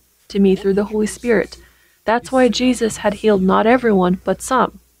this to me through the Holy Spirit. That's why Jesus had healed not everyone, but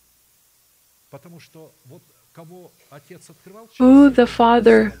some. Who the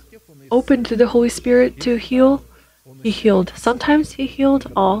Father opened to the Holy Spirit to heal, he healed. Sometimes he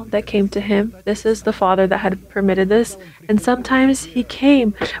healed all that came to him. This is the Father that had permitted this. And sometimes he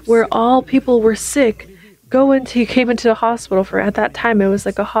came where all people were sick. He came into the hospital. For at that time it was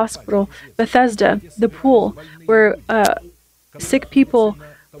like a hospital, Bethesda, the pool, where sick people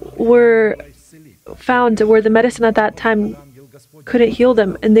were found, where the medicine at that time couldn't heal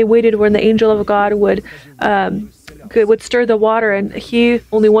them, and they waited when the angel of God would stir the water, and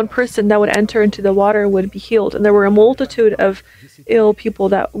only one person that would enter into the water would be healed. And there were a multitude of ill people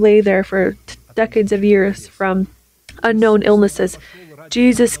that lay there for decades of years from unknown illnesses.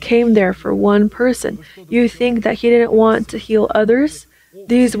 Jesus came there for one person. You think that he didn't want to heal others?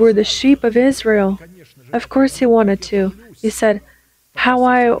 These were the sheep of Israel. Of course he wanted to. He said, "How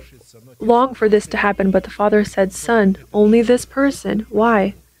I long for this to happen." But the Father said, "Son, only this person."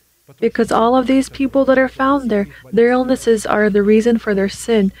 Why? Because all of these people that are found there, their illnesses are the reason for their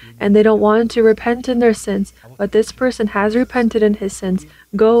sin, and they don't want to repent in their sins. But this person has repented in his sins.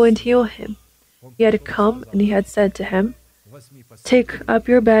 Go and heal him. He had come, and he had said to him, "Take up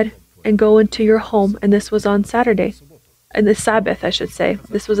your bed and go into your home." And this was on Saturday. In the Sabbath, I should say.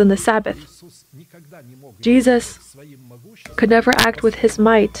 This was in the Sabbath. Jesus could never act with his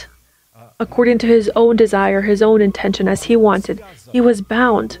might according to his own desire, his own intention, as he wanted. He was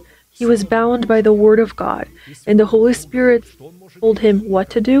bound. He was bound by the Word of God, and the Holy Spirit told him what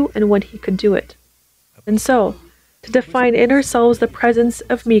to do and when he could do it. And so, to define in ourselves the presence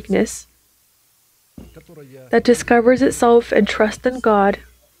of meekness that discovers itself in trust in God,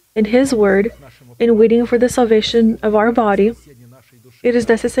 in His Word, in waiting for the salvation of our body, it is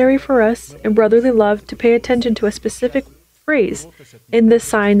necessary for us, in brotherly love, to pay attention to a specific phrase in this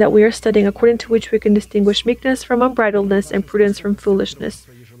sign that we are studying, according to which we can distinguish meekness from unbridledness and prudence from foolishness.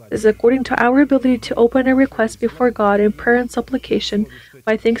 This is according to our ability to open a request before God in prayer and supplication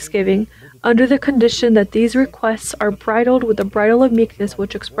by thanksgiving, under the condition that these requests are bridled with the bridle of meekness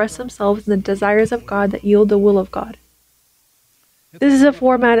which express themselves in the desires of God that yield the will of God. This is a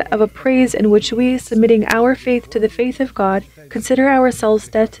format of a praise in which we, submitting our faith to the faith of God, consider ourselves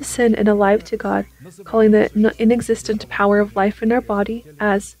dead to sin and alive to God, calling the inexistent power of life in our body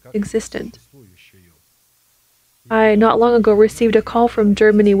as existent. I not long ago received a call from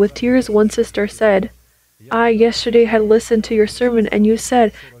Germany. With tears, one sister said, "I yesterday had listened to your sermon, and you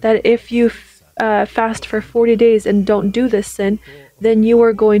said that if you fast for 40 days and don't do this sin, then you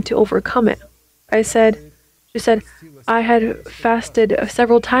are going to overcome it." She said, "I had fasted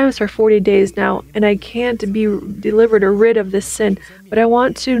several times for 40 days now, and I can't be delivered or rid of this sin. But I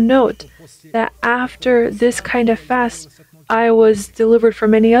want to note that after this kind of fast, I was delivered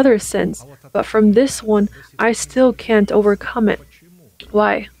from many other sins. But from this one, I still can't overcome it."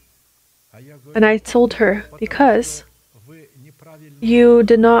 Why? And I told her, because you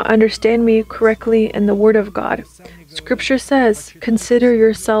did not understand me correctly in the Word of God. Scripture says, consider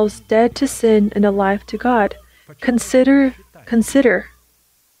yourselves dead to sin and alive to God. Consider.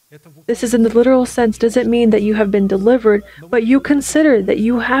 This is in the literal sense, doesn't mean that you have been delivered, but you consider that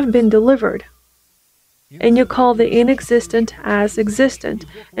you have been delivered. And you call the inexistent as existent.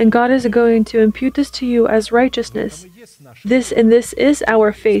 And God is going to impute this to you as righteousness. This is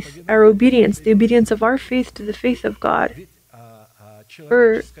our faith, our obedience, the obedience of our faith to the faith of God.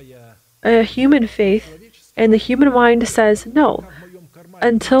 For a human faith and the human mind says, no,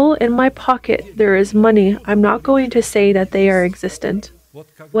 until in my pocket there is money, I'm not going to say that they are existent.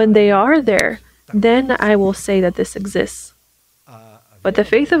 When they are there, then I will say that this exists. But the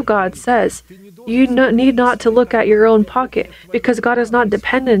faith of God says, you need not to look at your own pocket, because God is not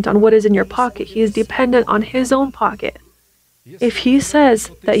dependent on what is in your pocket. He is dependent on His own pocket. If He says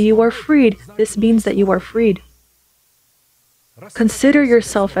that you are freed, this means that you are freed. Consider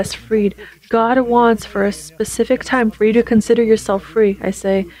yourself as freed. God wants for a specific time for you to consider yourself free. I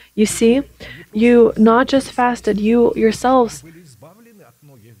say, you see, you not just fasted, you yourselves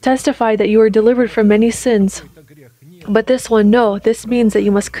testify that you are delivered from many sins. But this one, no, this means that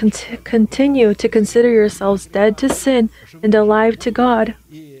you must continue to consider yourselves dead to sin and alive to God.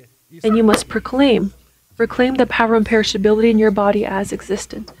 And you must proclaim the power and perishability in your body as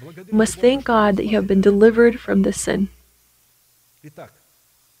existent. You must thank God that you have been delivered from this sin.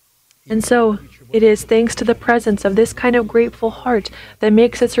 And so, it is thanks to the presence of this kind of grateful heart that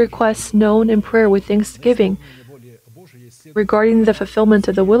makes its requests known in prayer with thanksgiving regarding the fulfillment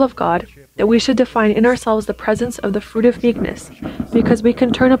of the will of God, that we should define in ourselves the presence of the fruit of meekness, because we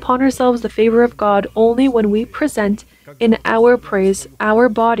can turn upon ourselves the favor of God only when we present in our praise our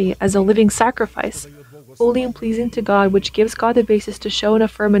body as a living sacrifice, holy and pleasing to God, which gives God the basis to show and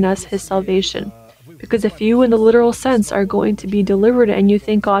affirm in us His salvation. Because if you, in the literal sense, are going to be delivered and you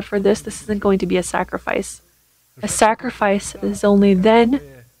thank God for this, this isn't going to be a sacrifice. A sacrifice is only then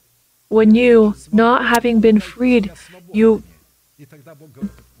when you, not having been freed, you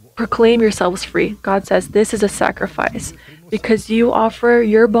proclaim yourselves free. God says this is a sacrifice because you offer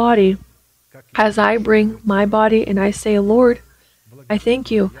your body as I bring my body and I say, Lord, I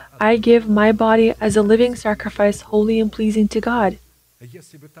thank you. I give my body as a living sacrifice, holy and pleasing to God.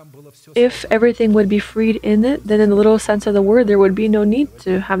 If everything would be freed in it, then in the literal sense of the word, there would be no need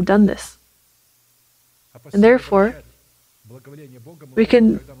to have done this. And therefore, we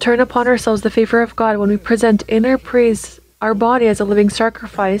can turn upon ourselves the favor of God when we present in our praise our body as a living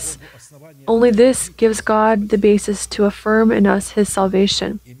sacrifice. Only this gives God the basis to affirm in us His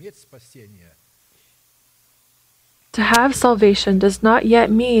salvation. To have salvation does not yet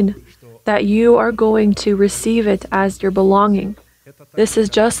mean that you are going to receive it as your belonging. This is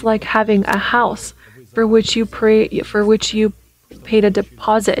just like having a house for which you paid a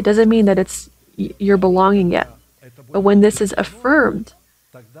deposit. It doesn't mean that it's your belonging yet. But when this is affirmed,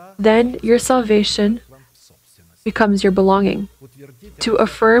 then your salvation becomes your belonging. To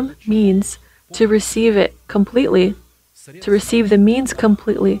affirm means to receive it completely, to receive the means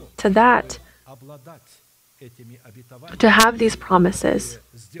completely, to have these promises,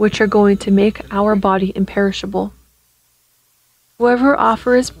 which are going to make our body imperishable. Whoever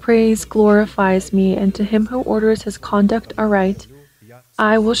offers praise glorifies me, and to him who orders his conduct aright,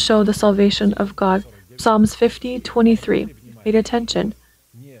 I will show the salvation of God. Psalms 50:23. Pay attention.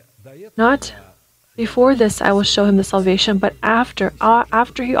 Not before this I will show him the salvation, but after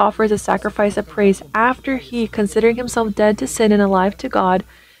he offers a sacrifice of praise, after he, considering himself dead to sin and alive to God,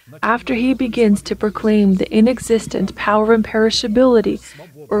 after he begins to proclaim the inexistent power and perishability,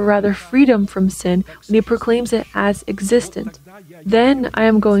 or rather freedom from sin, when he proclaims it as existent, then I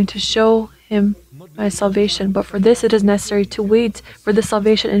am going to show him my salvation. But for this it is necessary to wait for the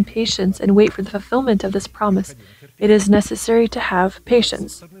salvation in patience and wait for the fulfillment of this promise. It is necessary to have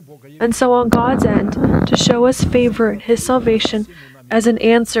patience. And so on God's end, to show us favor in His salvation as an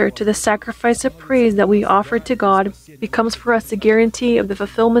answer to the sacrifice of praise that we offer to God, becomes for us the guarantee of the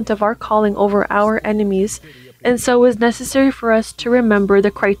fulfillment of our calling over our enemies. And so it is necessary for us to remember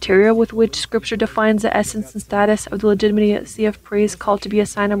the criteria with which Scripture defines the essence and status of the legitimacy of praise called to be a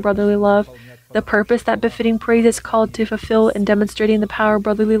sign of brotherly love, the purpose that befitting praise is called to fulfill in demonstrating the power of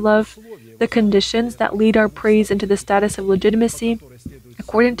brotherly love, the conditions that lead our praise into the status of legitimacy,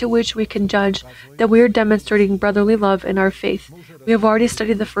 according to which we can judge that we are demonstrating brotherly love in our faith. We have already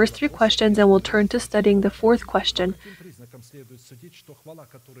studied the first three questions and will turn to studying the fourth question.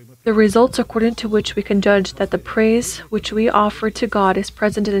 The results according to which we can judge that the praise which we offer to God is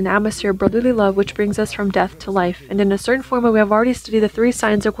present in an atmosphere of brotherly love which brings us from death to life. And in a certain formula, we have already studied the three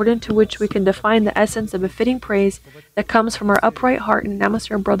signs according to which we can define the essence of befitting praise that comes from our upright heart in an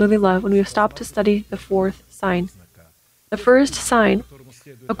atmosphere of brotherly love when we have stopped to study the fourth sign. The first sign,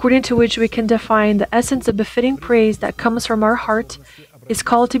 according to which we can define the essence of befitting praise that comes from our heart, is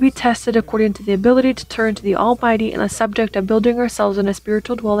called to be tested according to the ability to turn to the Almighty in the subject of building ourselves in a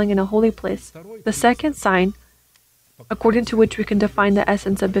spiritual dwelling in a holy place. The second sign, according to which we can define the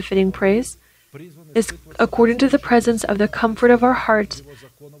essence of befitting praise, is according to the presence of the comfort of our heart,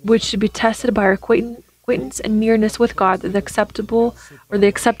 which should be tested by our acquaintance and nearness with God, the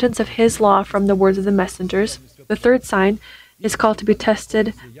acceptance of His law from the words of the messengers. The third sign is called to be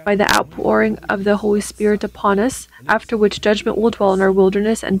tested by the outpouring of the Holy Spirit upon us, after which judgment will dwell in our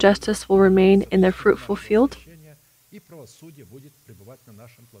wilderness and justice will remain in the fruitful field.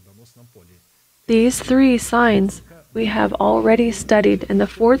 These three signs we have already studied, and the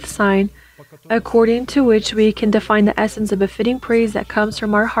fourth sign, according to which we can define the essence of befitting praise that comes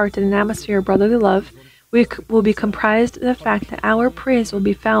from our heart in an atmosphere of brotherly love, will be comprised in the fact that our praise will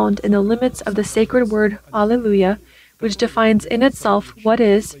be found in the limits of the sacred word Alleluia, which defines in itself what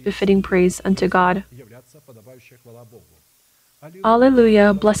is befitting praise unto God.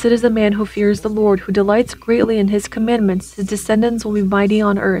 Alleluia, blessed is the man who fears the Lord, who delights greatly in His commandments. His descendants will be mighty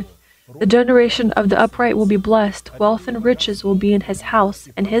on earth. The generation of the upright will be blessed. Wealth and riches will be in his house,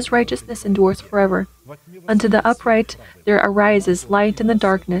 and his righteousness endures forever. Unto the upright there arises light in the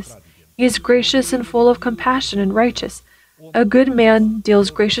darkness. He is gracious and full of compassion and righteous. A good man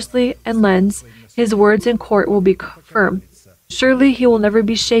deals graciously and lends. His words in court will be firm. Surely he will never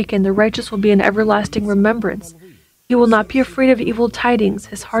be shaken. The righteous will be in everlasting remembrance. He will not be afraid of evil tidings.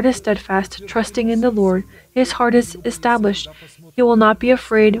 His heart is steadfast, trusting in the Lord. His heart is established. He will not be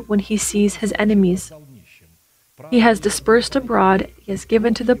afraid when he sees his enemies. He has dispersed abroad. He has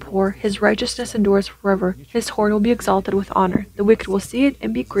given to the poor. His righteousness endures forever. His horn will be exalted with honor. The wicked will see it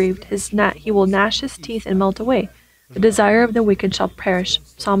and be grieved. He will gnash his teeth and melt away. The desire of the wicked shall perish.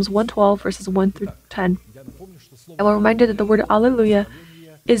 Psalms 112, verses 1 through 10. I will remind you that the word Alleluia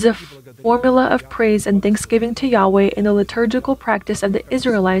is a formula of praise and thanksgiving to Yahweh in the liturgical practice of the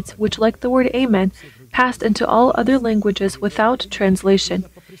Israelites, which, like the word Amen, passed into all other languages without translation.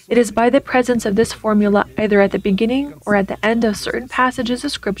 It is by the presence of this formula, either at the beginning or at the end of certain passages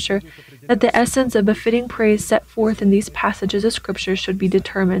of Scripture, that the essence of befitting praise set forth in these passages of Scripture should be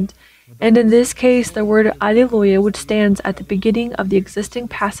determined. And in this case, the word Alleluia, which stands at the beginning of the existing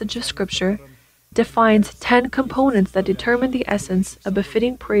passage of Scripture, defines 10 components that determine the essence of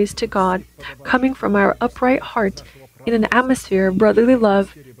befitting praise to God, coming from our upright heart in an atmosphere of brotherly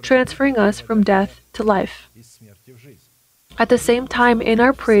love, transferring us from death to life. At the same time, in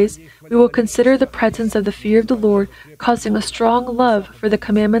our praise, we will consider the presence of the fear of the Lord, causing a strong love for the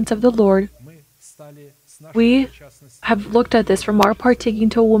commandments of the Lord. We have looked at this from our partaking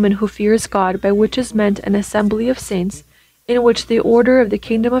to a woman who fears God, by which is meant an assembly of saints, in which the order of the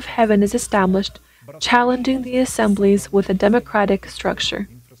kingdom of heaven is established, challenging the assemblies with a democratic structure.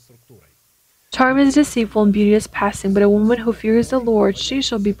 Charm is deceitful and beauty is passing, but a woman who fears the Lord, she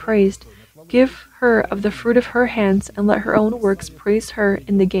shall be praised. Give her of the fruit of her hands, and let her own works praise her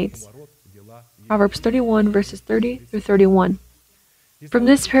in the gates. Proverbs 31, verses 30 through 31. From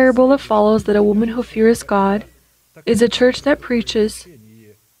this parable it follows that a woman who fears God is a church that preaches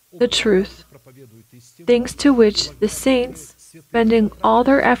the truth, thanks to which the saints, spending all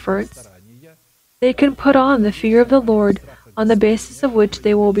their efforts, they can put on the fear of the Lord, on the basis of which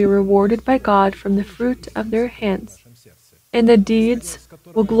they will be rewarded by God from the fruit of their hands, and the deeds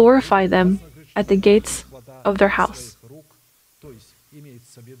will glorify them at the gates of their house.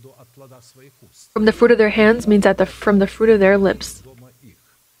 From the fruit of their hands means from the fruit of their lips.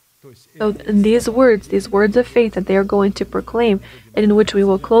 So in these words of faith that they are going to proclaim and in which we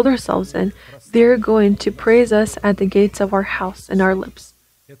will clothe ourselves in, they are going to praise us at the gates of our house and our lips.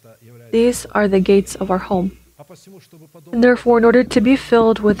 These are the gates of our home. And therefore, in order to be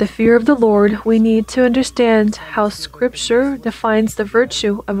filled with the fear of the Lord, we need to understand how Scripture defines the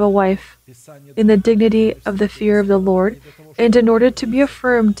virtue of a wife in the dignity of the fear of the Lord, and in order to be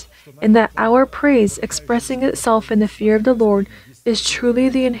affirmed in that our praise expressing itself in the fear of the Lord is truly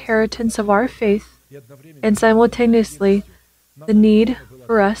the inheritance of our faith, and simultaneously the need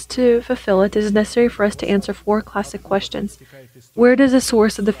for us to fulfill it is necessary for us to answer 4 classic questions. Where does the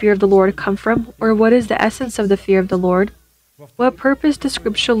source of the fear of the Lord come from, or what is the essence of the fear of the Lord? What purpose does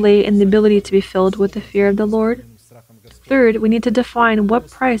Scripture lay in the ability to be filled with the fear of the Lord? Third, we need to define what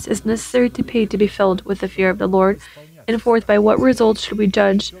price is necessary to pay to be filled with the fear of the Lord. Henceforth, by what results should we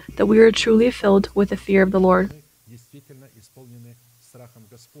judge that we are truly filled with the fear of the Lord?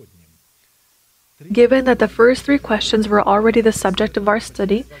 Given that the first three questions were already the subject of our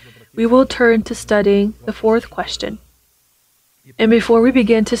study, we will turn to studying the fourth question. And before we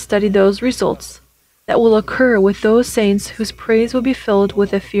begin to study those results that will occur with those saints whose praise will be filled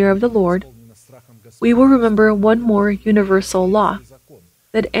with the fear of the Lord, we will remember one more universal law,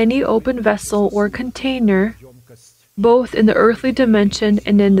 that any open vessel or container, both in the earthly dimension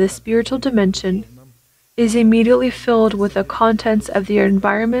and in the spiritual dimension, is immediately filled with the contents of the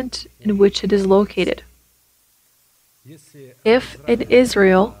environment in which it is located. If in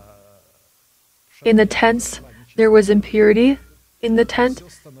Israel, in the tents, there was impurity in the tent,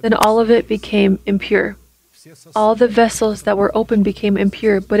 then all of it became impure. All the vessels that were open became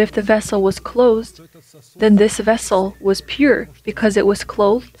impure, but if the vessel was closed, then this vessel was pure because it was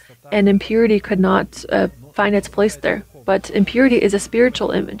clothed, and impurity could not find its place there. But impurity is a spiritual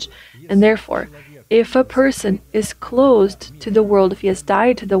image, and therefore, if a person is closed to the world, if he has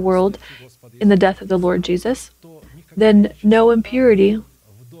died to the world in the death of the Lord Jesus, then no impurity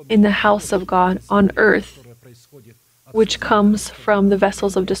in the house of God on earth, which comes from the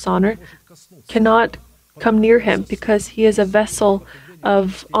vessels of dishonor, cannot come near him, because he is a vessel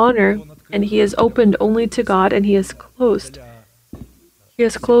of honor, and he is opened only to God, and he is closed. He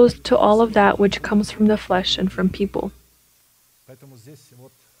is closed to all of that which comes from the flesh and from people.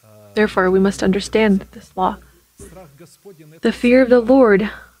 Therefore, we must understand this law. The fear of the Lord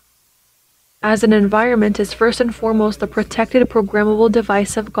as an environment is first and foremost the protected programmable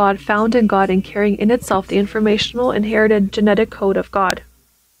device of God, found in God and carrying in itself the informational inherited genetic code of God.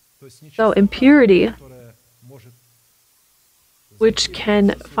 So impurity, which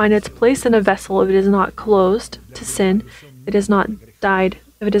can find its place in a vessel if it is not closed to sin, it is not died,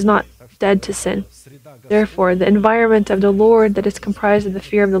 if it is not dead to sin. Therefore, the environment of the Lord that is comprised of the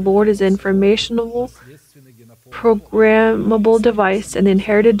fear of the Lord is the informational, programmable device and the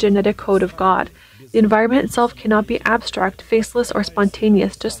inherited genetic code of God. The environment itself cannot be abstract, faceless, or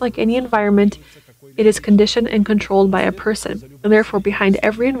spontaneous. Just like any environment, it is conditioned and controlled by a person. And therefore, behind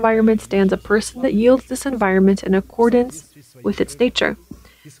every environment stands a person that yields this environment in accordance with its nature.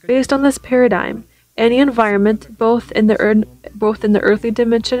 Based on this paradigm, any environment, both in the earthly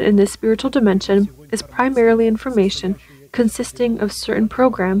dimension and the spiritual dimension, is primarily information consisting of certain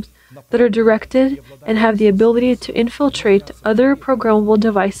programs that are directed and have the ability to infiltrate other programmable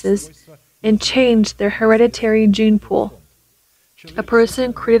devices and change their hereditary gene pool. A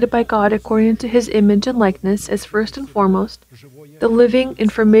person created by God according to his image and likeness is first and foremost the living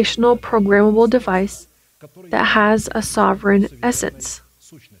informational programmable device that has a sovereign essence,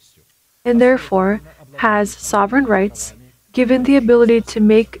 and therefore has sovereign rights, given the ability to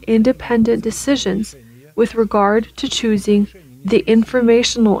make independent decisions with regard to choosing the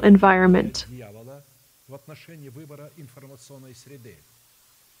informational environment.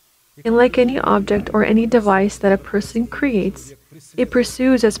 And like any object or any device that a person creates, it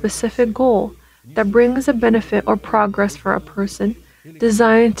pursues a specific goal that brings a benefit or progress for a person,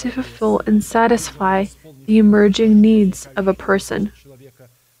 designed to fulfill and satisfy the emerging needs of a person.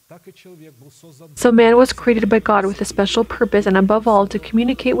 So man was created by God with a special purpose, and above all, to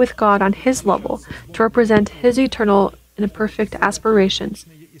communicate with God on his level, to represent his eternal and perfect aspirations,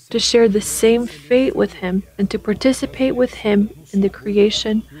 to share the same fate with him, and to participate with him in the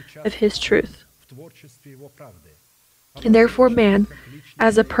creation of his truth. And therefore man,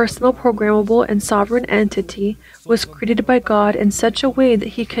 as a personal, programmable, and sovereign entity, was created by God in such a way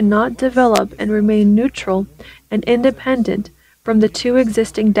that he cannot develop and remain neutral and independent from the two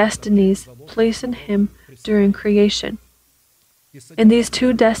existing destinies placed in him during creation. And these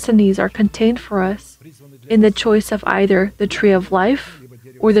two destinies are contained for us in the choice of either the tree of life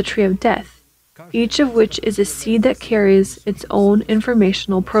or the tree of death, each of which is a seed that carries its own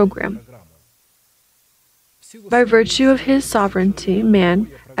informational program. By virtue of his sovereignty,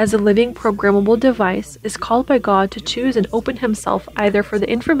 man, as a living programmable device, is called by God to choose and open himself either for the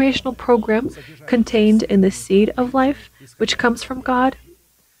informational program contained in the seed of life, which comes from God,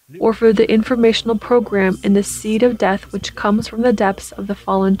 or for the informational program in the seed of death, which comes from the depths of the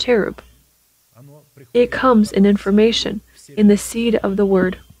fallen cherub. It comes in information, in the seed of the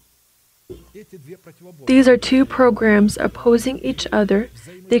Word. These are two programs opposing each other.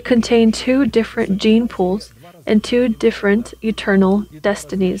 They contain two different gene pools and two different eternal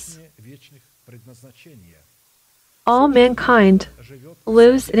destinies. All mankind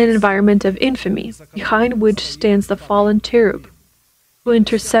lives in an environment of infamy, behind which stands the fallen cherub. who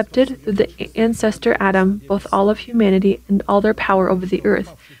intercepted through the ancestor Adam both all of humanity and all their power over the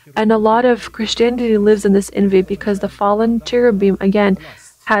earth. And a lot of Christianity lives in this envy because the fallen cherubim, again,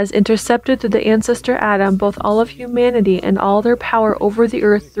 has intercepted through the ancestor Adam both all of humanity and all their power over the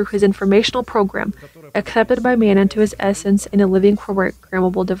earth through his informational program, accepted by man into his essence in a living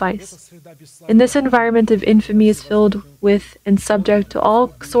programmable device. In this environment of infamy is filled with and subject to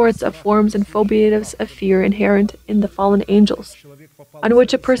all sorts of forms and phobias of fear inherent in the fallen angels, on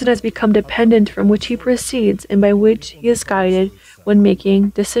which a person has become dependent, from which he proceeds and by which he is guided when making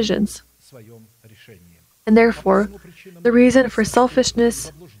decisions. And therefore, the reason for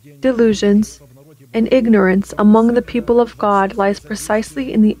selfishness, delusions, and ignorance among the people of God lies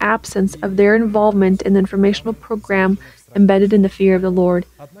precisely in the absence of their involvement in the informational program embedded in the fear of the Lord.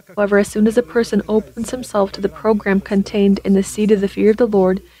 However, as soon as a person opens himself to the program contained in the seed of the fear of the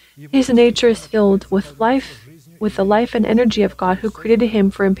Lord, his nature is filled with life, with the life and energy of God who created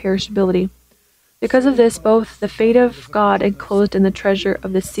him for imperishability. Because of this, both the fate of God enclosed in the treasure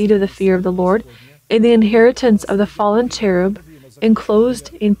of the seed of the fear of the Lord and the inheritance of the fallen cherub,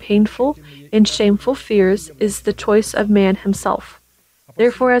 enclosed in painful and shameful fears, is the choice of man himself.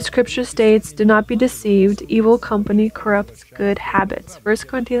 Therefore, as Scripture states, do not be deceived, evil company corrupts good habits. 1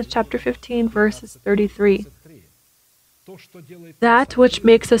 Corinthians chapter 15, verses 33. That which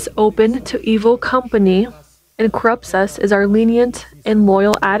makes us open to evil company and corrupts us is our lenient and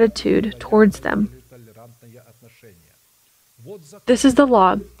loyal attitude towards them. This is the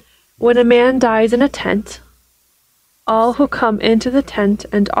law. When a man dies in a tent, all who come into the tent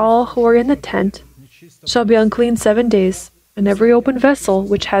and all who are in the tent shall be unclean 7 days, and every open vessel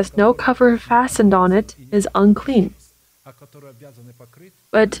which has no cover fastened on it is unclean.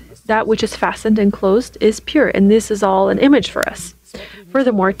 But that which is fastened and closed is pure, and this is all an image for us.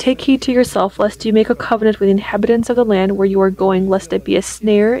 Furthermore, take heed to yourself, lest you make a covenant with the inhabitants of the land where you are going, lest it be a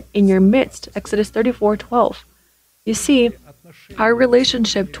snare in your midst. Exodus 34:12. You see, our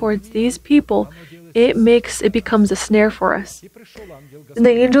relationship towards these people, it becomes a snare for us. And the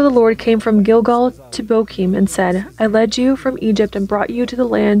angel of the Lord came from Gilgal to Bochim and said, I led you from Egypt and brought you to the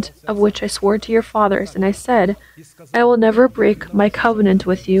land of which I swore to your fathers. And I said, I will never break my covenant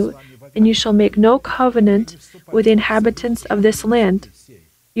with you, and you shall make no covenant with the inhabitants of this land.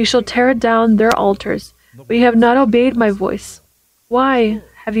 You shall tear down their altars, but you have not obeyed my voice. Why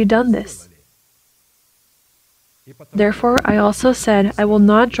have you done this? Therefore I also said, I will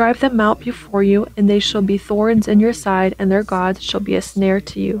not drive them out before you, and they shall be thorns in your side, and their gods shall be a snare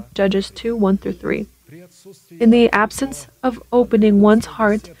to you. Judges 2:1-3. In the absence of opening one's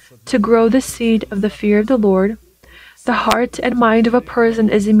heart to grow the seed of the fear of the Lord, the heart and mind of a person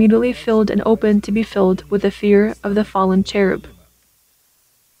is immediately filled and open to be filled with the fear of the fallen cherub.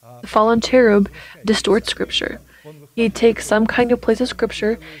 The fallen cherub distorts Scripture. He takes some kind of place of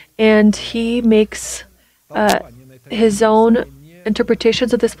Scripture and he makes his own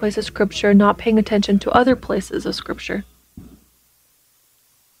interpretations of this place of Scripture, not paying attention to other places of Scripture.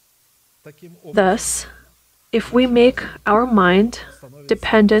 Thus, if we make our mind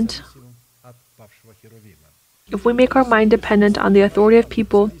dependent on the authority of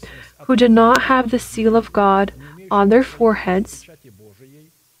people who do not have the seal of God on their foreheads,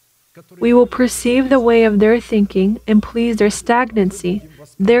 we will perceive the way of their thinking and please their stagnancy,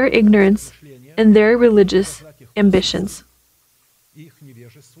 their ignorance, and their religious ambitions.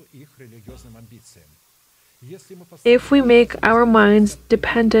 If we make our minds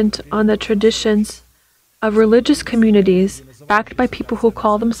dependent on the traditions of religious communities backed by people who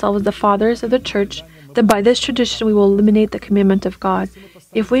call themselves the fathers of the church, then by this tradition we will eliminate the commandment of God.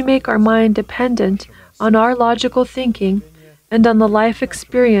 If we make our mind dependent on our logical thinking and on the life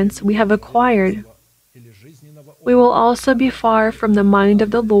experience we have acquired, we will also be far from the mind of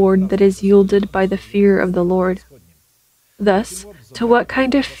the Lord that is yielded by the fear of the Lord. Thus, to what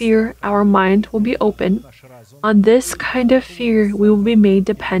kind of fear our mind will be open, on this kind of fear we will be made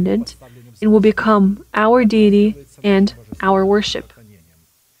dependent and will become our deity and our worship.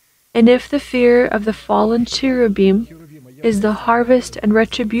 And if the fear of the fallen cherubim is the harvest and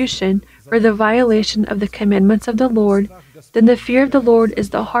retribution for the violation of the commandments of the Lord, then the fear of the Lord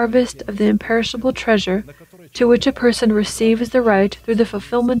is the harvest of the imperishable treasure to which a person receives the right through the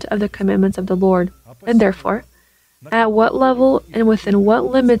fulfillment of the commandments of the Lord. And therefore, at what level and within what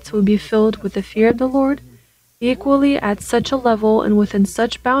limits will be filled with the fear of the Lord? Equally at such a level and within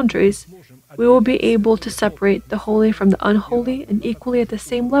such boundaries, we will be able to separate the holy from the unholy, and equally at the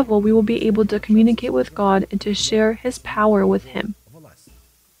same level, we will be able to communicate with God and to share His power with Him.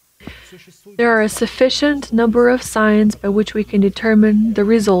 There are a sufficient number of signs by which we can determine the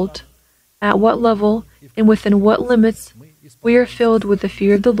result, at what level and within what limits We are filled with the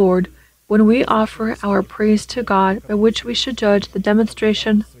fear of the Lord when we offer our praise to God, by which we should judge the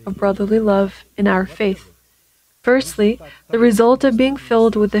demonstration of brotherly love in our faith. Firstly, the result of being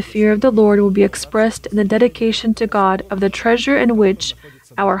filled with the fear of the Lord will be expressed in the dedication to God of the treasure in which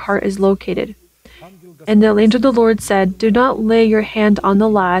our heart is located. And the angel of the Lord said, "Do not lay your hand on the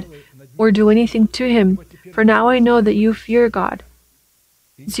lad or do anything to him, for now I know that you fear God,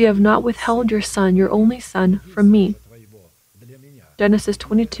 since you have not withheld your son, your only son, from me." Genesis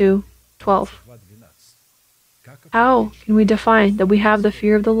 22:12. How can we define that we have the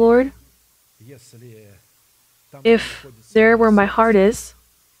fear of the Lord? If there where my heart is,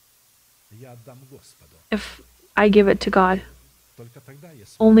 if I give it to God,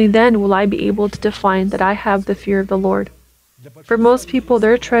 only then will I be able to define that I have the fear of the Lord. For most people,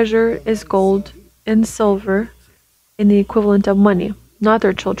 their treasure is gold and silver in the equivalent of money, not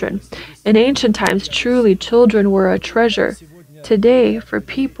their children. In ancient times, truly, children were a treasure. Today, for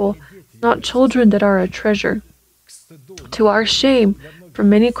people, it's not children that are a treasure. To our shame, for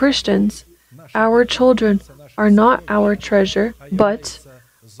many Christians, our children are not our treasure, but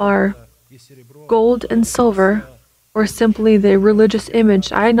are gold and silver, or simply the religious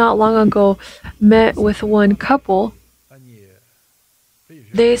image. I not long ago met with one couple.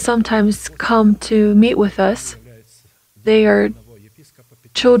 They sometimes come to meet with us. They are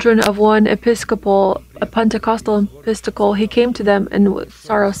children of one Episcopal, a Pentecostal Episcopal. He came to them and with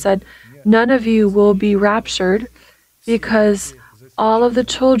sorrow said, "None of you will be raptured because all of the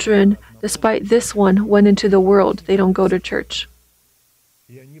children, despite this one, went into the world. They don't go to church."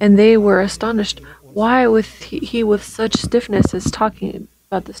 And they were astonished. Why he with such stiffness is talking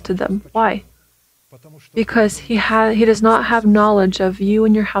about this to them? Why? Because he does not have knowledge of you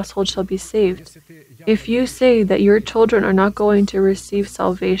and your household shall be saved. If you say that your children are not going to receive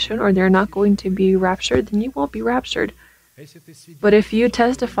salvation or they're not going to be raptured, then you won't be raptured. But if you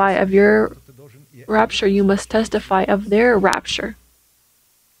testify of your rapture, you must testify of their rapture.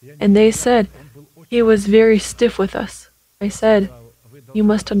 And they said, he was very stiff with us. I said, you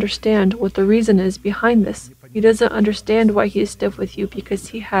must understand what the reason is behind this. He doesn't understand why he is stiff with you because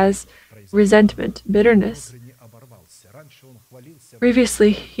he has resentment, bitterness.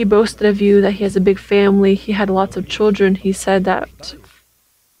 Previously, he boasted of you that he has a big family, he had lots of children. He said that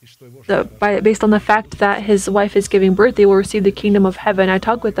based on the fact that his wife is giving birth, they will receive the kingdom of heaven. I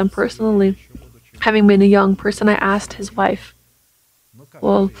talked with them personally. Having been a young person, I asked his wife,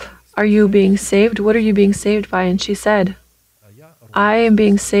 "Well, are you being saved? What are you being saved by?" And she said, "I am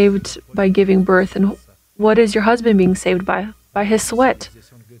being saved by giving birth." "And what is your husband being saved by?" "By his sweat."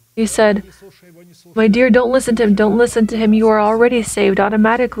 He said, "My dear, don't listen to him. Don't listen to him. You are already saved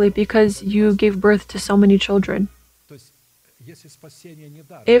automatically because you gave birth to so many children."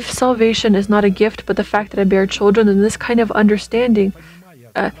 If salvation is not a gift, but the fact that I bear children, then this kind of understanding,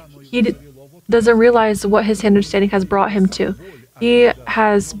 he doesn't realize what his understanding has brought him to. He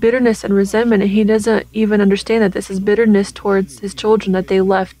has bitterness and resentment, and he doesn't even understand that this is bitterness towards his children that they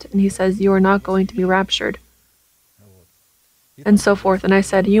left. And he says, "You are not going to be raptured." And so forth. And I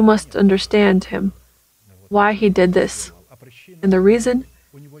said, you must understand him, why he did this. And the reason,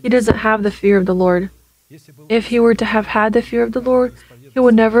 he doesn't have the fear of the Lord. If he were to have had the fear of the Lord, he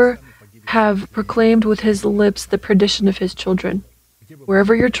would never have proclaimed with his lips the perdition of his children.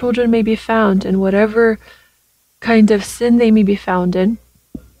 Wherever your children may be found, and whatever kind of sin they may be found in,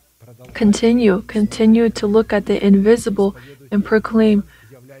 continue to look at the invisible and proclaim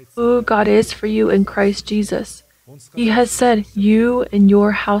who God is for you in Christ Jesus. He has said, you and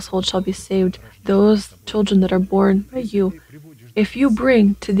your household shall be saved, those children that are born by you. If you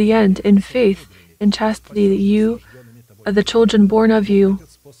bring to the end in faith and chastity the children born of you,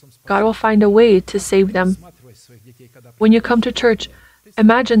 God will find a way to save them. When you come to church,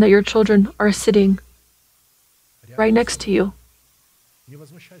 imagine that your children are sitting right next to you.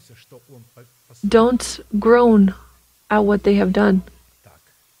 Don't groan at what they have done.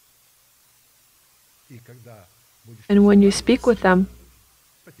 And when you speak with them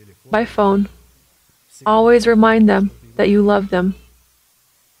by phone, always remind them that you love them.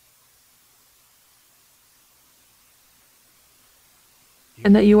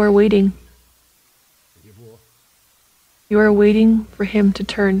 And that you are waiting. You are waiting for him to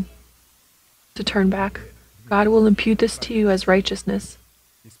turn back. God will impute this to you as righteousness,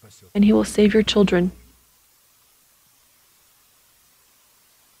 and he will save your children.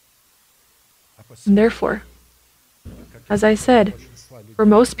 And therefore, as I said, for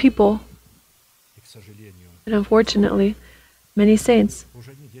most people, and unfortunately, many saints,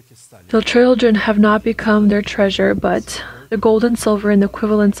 the children have not become their treasure, but the gold and silver and the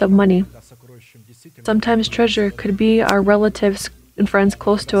equivalents of money. Sometimes treasure could be our relatives and friends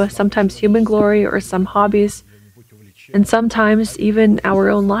close to us, sometimes human glory or some hobbies, and sometimes even our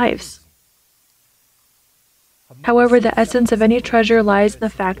own lives. However, the essence of any treasure lies in the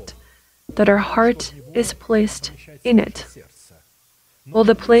fact that our heart is placed in it. Well,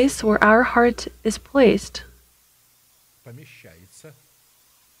 the place where our heart is placed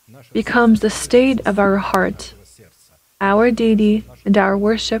becomes the state of our heart, our deity, and our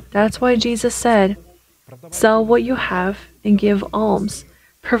worship. That's why Jesus said, "Sell what you have and give alms.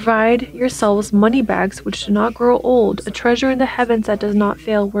 Provide yourselves money bags which do not grow old, a treasure in the heavens that does not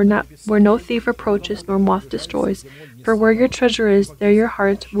fail, where no thief approaches nor moth destroys. For where your treasure is, there your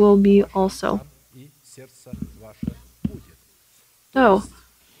heart will be also." So,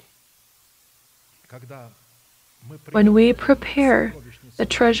 when we prepare the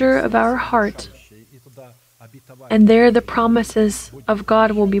treasure of our heart, and there the promises of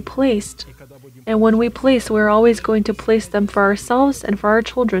God will be placed, and when we place, we're always going to place them for ourselves and for our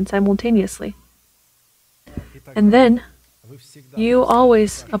children simultaneously. And then, you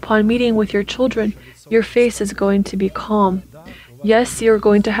always, upon meeting with your children, your face is going to be calm. Yes, you're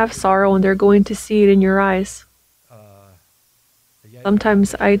going to have sorrow, and they're going to see it in your eyes.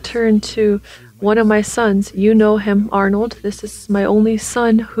 Sometimes I turn to one of my sons. You know him, Arnold. This is my only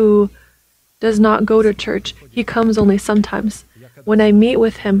son who does not go to church. He comes only sometimes. When I meet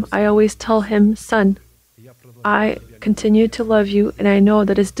with him, I always tell him, "Son, I continue to love you, and I know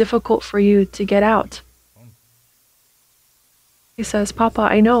that it's difficult for you to get out." He says, "Papa,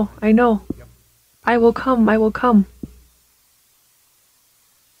 I know. I will come, I will come."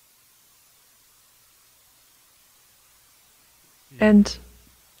 And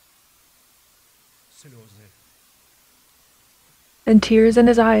tears in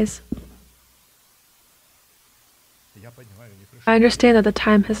his eyes. I understand that the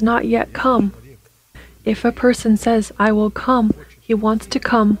time has not yet come. If a person says, "I will come," he wants to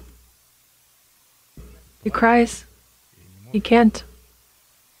come. He cries. He can't.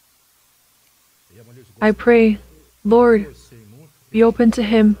 I pray, "Lord, be open to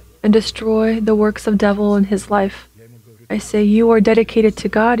him and destroy the works of devil in his life." I say, "You are dedicated to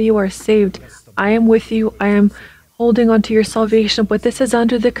God, you are saved. I am with you, I am holding on to your salvation, but this is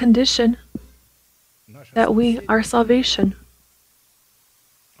under the condition that our salvation,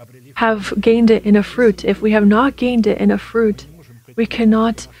 have gained it in a fruit. If we have not gained it in a fruit, we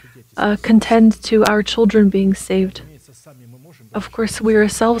cannot contend to our children being saved. Of course, we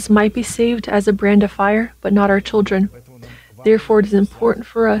ourselves might be saved as a brand of fire, but not our children. Therefore, it is important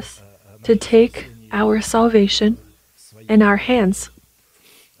for us to take our salvation in our hands.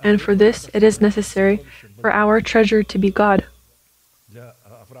 And for this, it is necessary for our treasure to be God.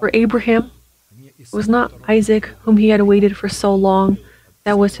 For Abraham, it was not Isaac whom he had waited for so long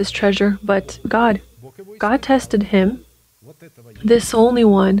that was his treasure, but God. God tested him, this only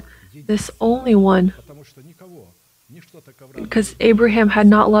one, because Abraham had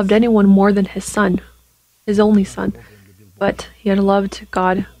not loved anyone more than his son, his only son, but he had loved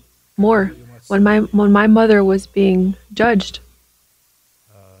God more. When my mother was being judged,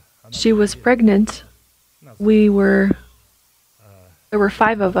 she was pregnant. There were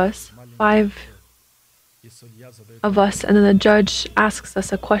five of us, and then the judge asks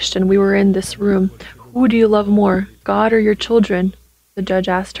us a question. We were in this room. "Who do you love more, God or your children?" The judge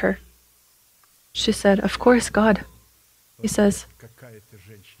asked her. She said, "Of course, God." He says,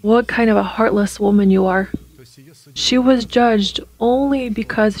 "What kind of a heartless woman you are." She was judged only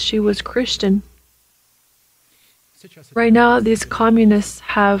because she was Christian. Right now, these communists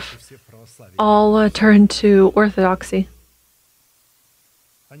have all turned to Orthodoxy.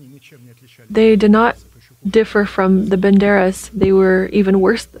 They did not differ from the Banderas. They were even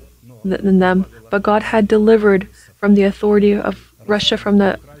worse than them. But God had delivered from the authority of Russia, from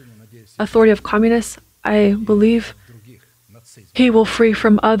the authority of communists. I believe He will free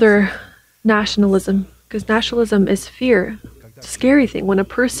from other nationalism, because nationalism is fear. It's a scary thing when a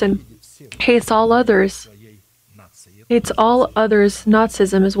person hates all others.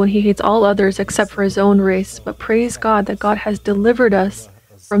 Nazism is when he hates all others except for his own race. But praise God that God has delivered us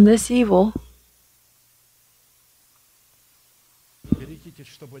from this evil.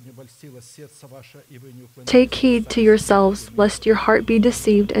 Take heed to yourselves, lest your heart be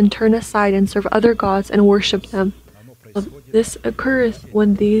deceived, and turn aside and serve other gods and worship them. This occurs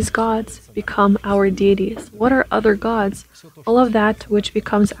when these gods become our deities. What are other gods? All of that which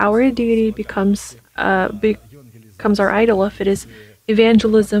becomes our deity becomes our idol. If it is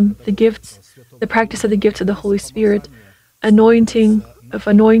evangelism, the gifts, the practice of the gifts of the Holy Spirit, anointing, if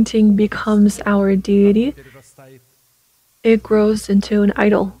anointing becomes our deity, it grows into an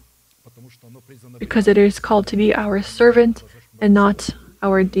idol. because it is called to be our servant and not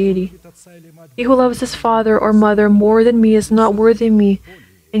our deity. He who loves his father or mother more than me is not worthy of me,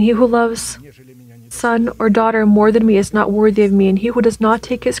 and he who loves son or daughter more than me is not worthy of me, and he who does not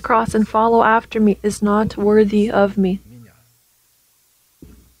take his cross and follow after me is not worthy of me.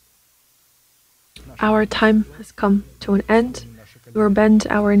 Our time has come to an end. We will bend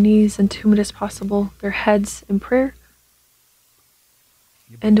our knees and, to whom it is possible, their heads in prayer,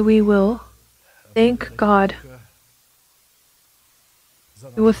 and we will thank God.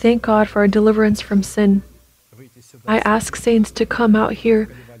 We will thank God for our deliverance from sin. I ask saints to come out here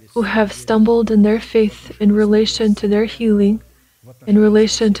who have stumbled in their faith in relation to their healing, in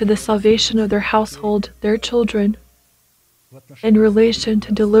relation to the salvation of their household, their children, in relation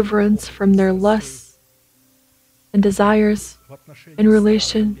to deliverance from their lusts and desires, in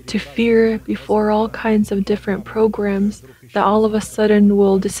relation to fear before all kinds of different programs that all of a sudden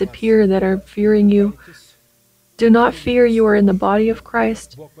will disappear that are fearing you. Do not fear, you are in the body of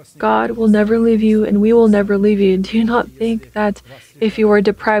Christ. God will never leave you, and we will never leave you. Do not think that if you are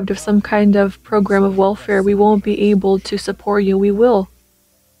deprived of some kind of program of welfare, we won't be able to support you. We will.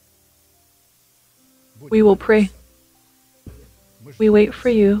 We will pray. We wait for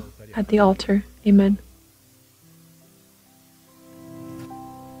you at the altar. Amen.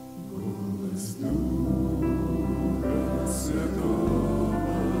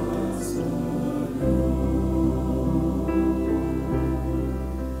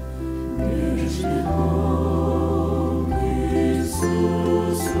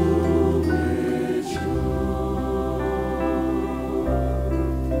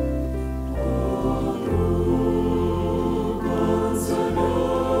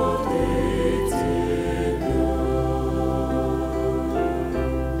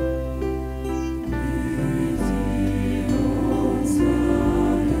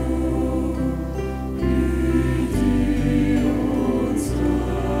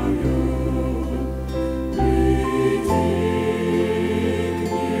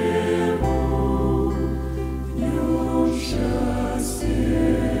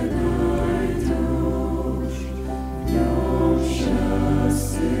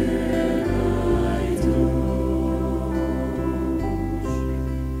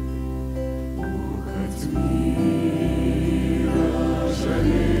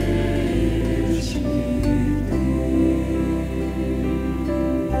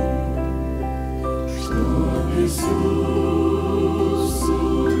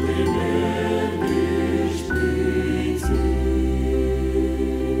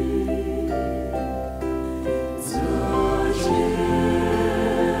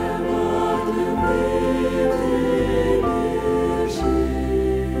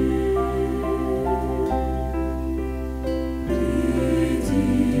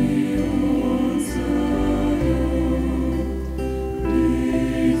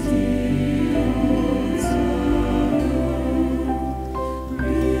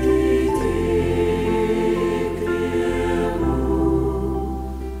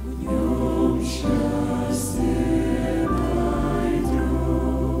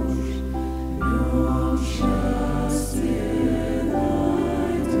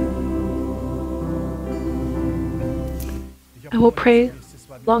 I will pray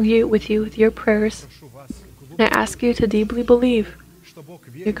along with you with your prayers, and I ask you to deeply believe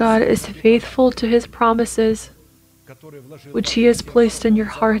that God is faithful to His promises, which He has placed in your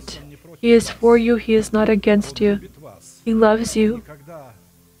heart. He is for you, He is not against you. He loves you,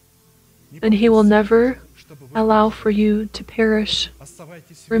 and He will never allow for you to perish.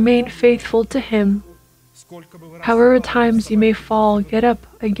 Remain faithful to Him. However times you may fall, get up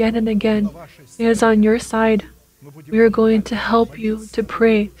again and again. He is on your side. We are going to help you to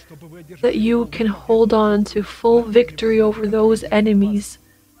pray that you can hold on to full victory over those enemies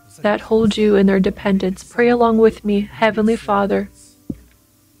that hold you in their dependence. Pray along with me. Heavenly Father,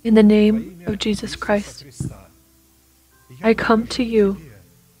 in the name of Jesus Christ, I come to you.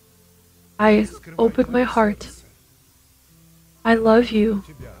 I open my heart. I love you,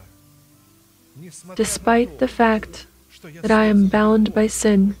 despite the fact that I am bound by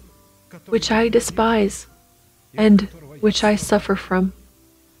sin, which I despise and which I suffer from.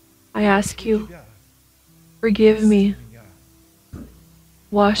 I ask you, forgive me,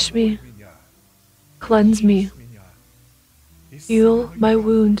 wash me, cleanse me, heal my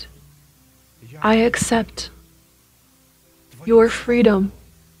wound. I accept your freedom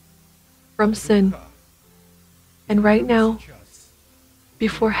from sin. And right now,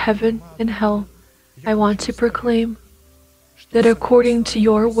 before heaven and hell, I want to proclaim that according to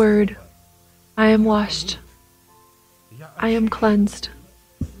your word, I am washed, I am cleansed,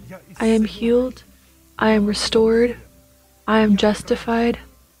 I am healed, I am restored, I am justified,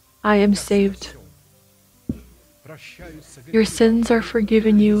 I am saved. Your sins are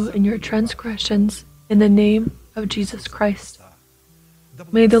forgiven you and your transgressions in the name of Jesus Christ.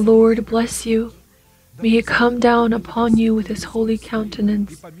 May the Lord bless you. May He come down upon you with His holy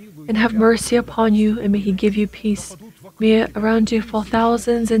countenance and have mercy upon you, and may He give you peace. May around you fall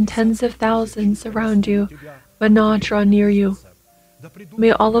thousands and tens of thousands around you, but not draw near you.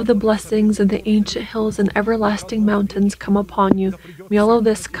 May all of the blessings of the ancient hills and everlasting mountains come upon you. May all of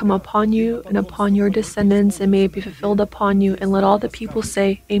this come upon you and upon your descendants, and may it be fulfilled upon you. And let all the people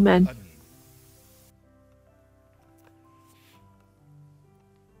say, Amen.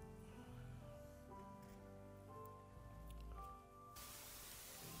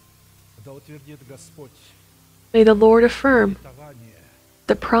 May the Lord affirm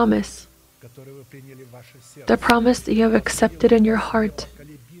the promise that you have accepted in your heart.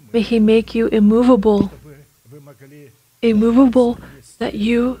 May He make you immovable, that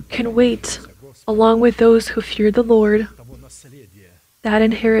you can wait along with those who fear the Lord, that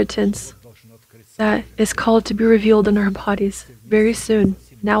inheritance that is called to be revealed in our bodies very soon.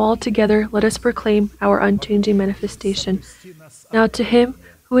 Now all together, let us proclaim our unchanging manifestation. Now to Him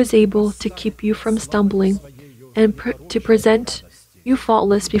who is able to keep you from stumbling and to present you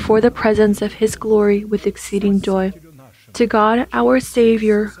faultless before the presence of His glory with exceeding joy. To God our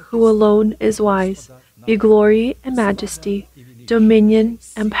Savior, who alone is wise, be glory and majesty, dominion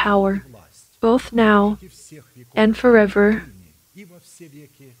and power, both now and forever.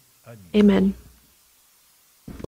 Amen.